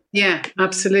 Yeah,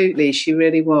 absolutely. She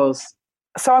really was.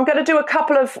 So I'm going to do a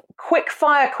couple of quick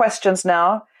fire questions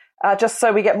now, just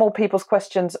so we get more people's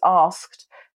questions asked.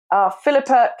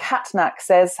 Philippa Katnak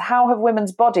says, how have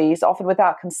women's bodies, often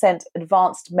without consent,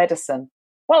 advanced medicine?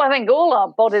 Well, I think all our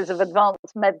bodies have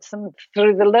advanced medicine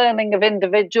through the learning of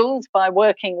individuals by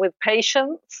working with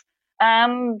patients.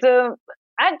 And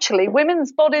actually,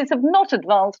 women's bodies have not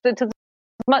advanced it as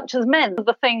much as men.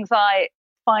 The things I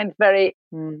find very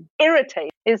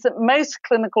irritating is that most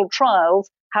clinical trials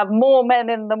have more men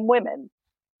in than women.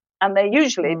 And they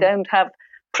usually don't have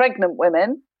pregnant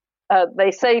women.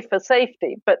 They say for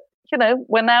safety, but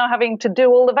we're now having to do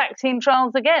all the vaccine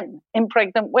trials again in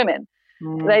pregnant women.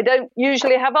 They don't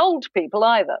usually have old people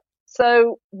either.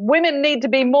 So women need to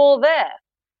be more there.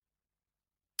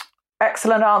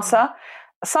 Excellent answer.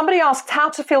 Somebody asked how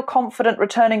to feel confident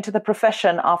returning to the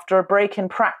profession after a break in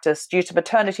practice due to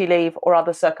maternity leave or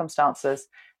other circumstances.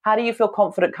 How do you feel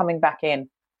confident coming back in?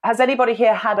 Has anybody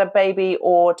here had a baby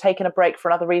or taken a break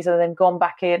for another reason and then gone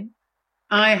back in?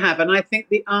 I have, and I think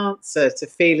the answer to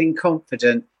feeling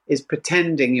confident is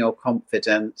pretending you're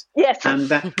confident. Yes. And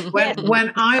that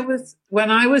when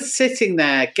I was sitting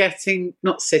there getting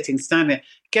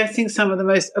some of the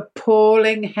most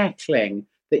appalling heckling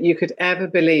that you could ever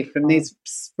believe from these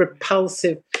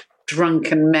repulsive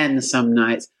drunken men some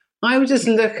nights, I would just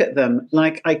look at them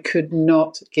like I could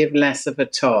not give less of a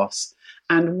toss.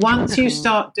 And once you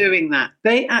start doing that,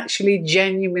 they actually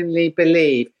genuinely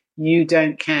believe you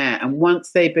don't care. And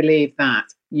once they believe that,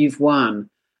 you've won.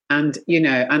 And,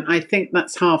 and I think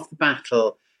that's half the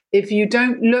battle. If you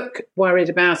don't look worried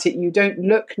about it, you don't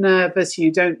look nervous,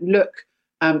 you don't look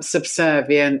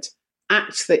subservient,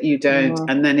 act that you don't,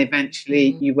 and then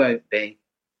eventually you won't be.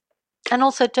 And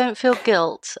also don't feel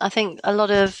guilt. I think a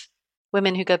lot of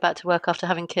women who go back to work after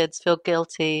having kids feel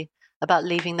guilty about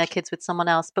leaving their kids with someone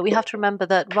else. But we have to remember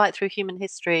that right through human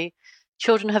history,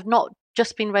 children have not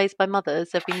just been raised by mothers,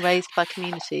 they've been raised by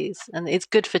communities. And it's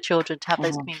good for children to have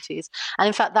those communities. And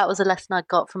in fact, that was a lesson I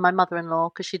got from my mother-in-law,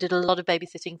 because she did a lot of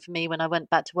babysitting for me when I went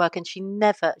back to work. And she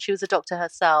was a doctor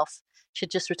herself. She'd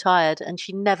just retired, and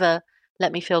she never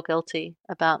let me feel guilty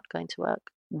about going to work.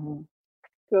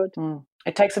 Good.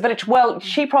 It takes a village. Well,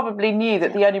 she probably knew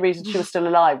that the only reason she was still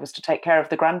alive was to take care of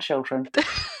the grandchildren.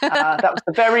 That was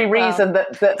the very reason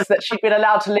that she'd been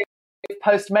allowed to live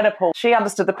post-menopause. She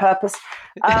understood the purpose.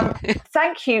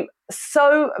 Thank you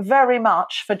so very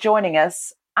much for joining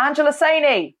us, Angela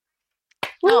Saini.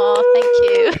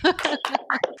 Oh, thank you.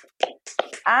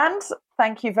 And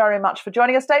thank you very much for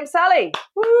joining us, Dame Sally.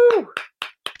 Woo!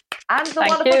 And the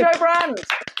wonderful Jo Brand.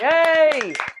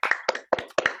 Yay!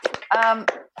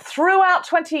 Throughout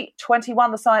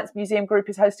 2021, the Science Museum Group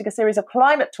is hosting a series of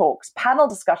climate talks, panel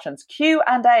discussions,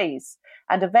 Q&As,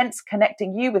 and events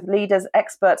connecting you with leaders,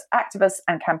 experts, activists,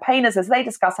 and campaigners as they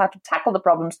discuss how to tackle the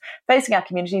problems facing our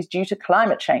communities due to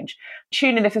climate change.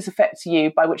 Tune in if this affects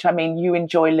you, by which I mean you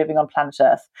enjoy living on planet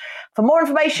Earth. For more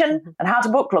information and how to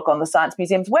book, look on the Science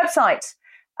Museum's website.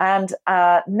 And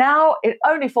now it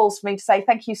only falls for me to say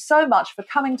thank you so much for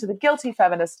coming to the Guilty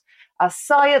Feminist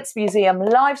Science Museum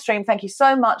live stream. Thank you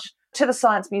so much to the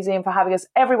Science Museum for having us.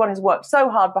 Everyone has worked so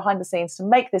hard behind the scenes to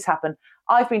make this happen.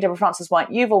 I've been Deborah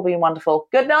Frances-White. You've all been wonderful.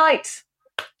 Good night.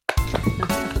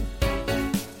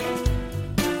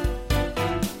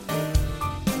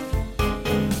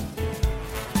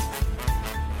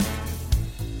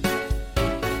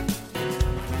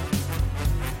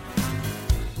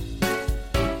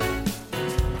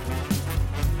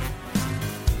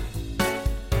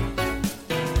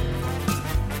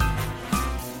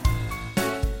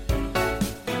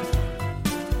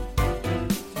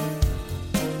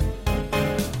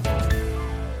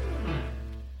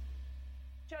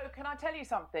 Can I tell you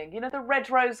something? You know the Red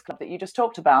Rose Club that you just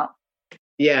talked about?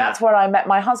 Yeah. That's where I met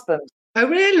my husband. Oh,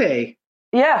 really?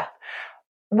 Yeah.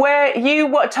 Where you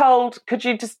were told, could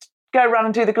you just go around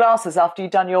and do the glasses after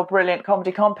you'd done your brilliant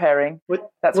comedy comparing?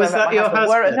 That's was that your husband?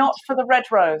 Were it not for the Red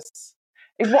Rose.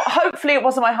 Hopefully it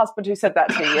wasn't my husband who said that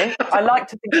to you. I like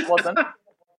to think it wasn't.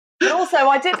 But also,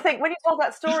 I did think, when you told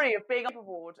that story of being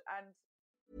overboard and...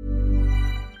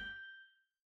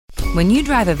 When you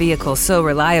drive a vehicle so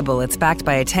reliable it's backed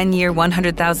by a 10-year,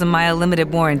 100,000-mile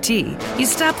limited warranty, you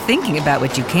stop thinking about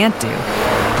what you can't do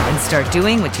and start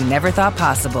doing what you never thought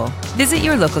possible. Visit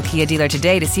your local Kia dealer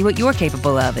today to see what you're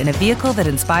capable of in a vehicle that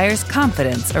inspires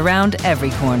confidence around every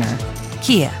corner.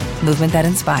 Kia, movement that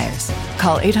inspires.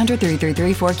 Call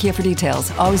 800-333-4KIA for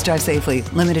details. Always drive safely.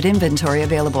 Limited inventory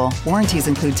available. Warranties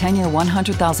include 10-year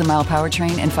 100,000-mile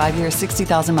powertrain and 5-year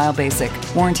 60,000-mile basic.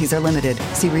 Warranties are limited.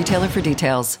 See retailer for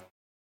details.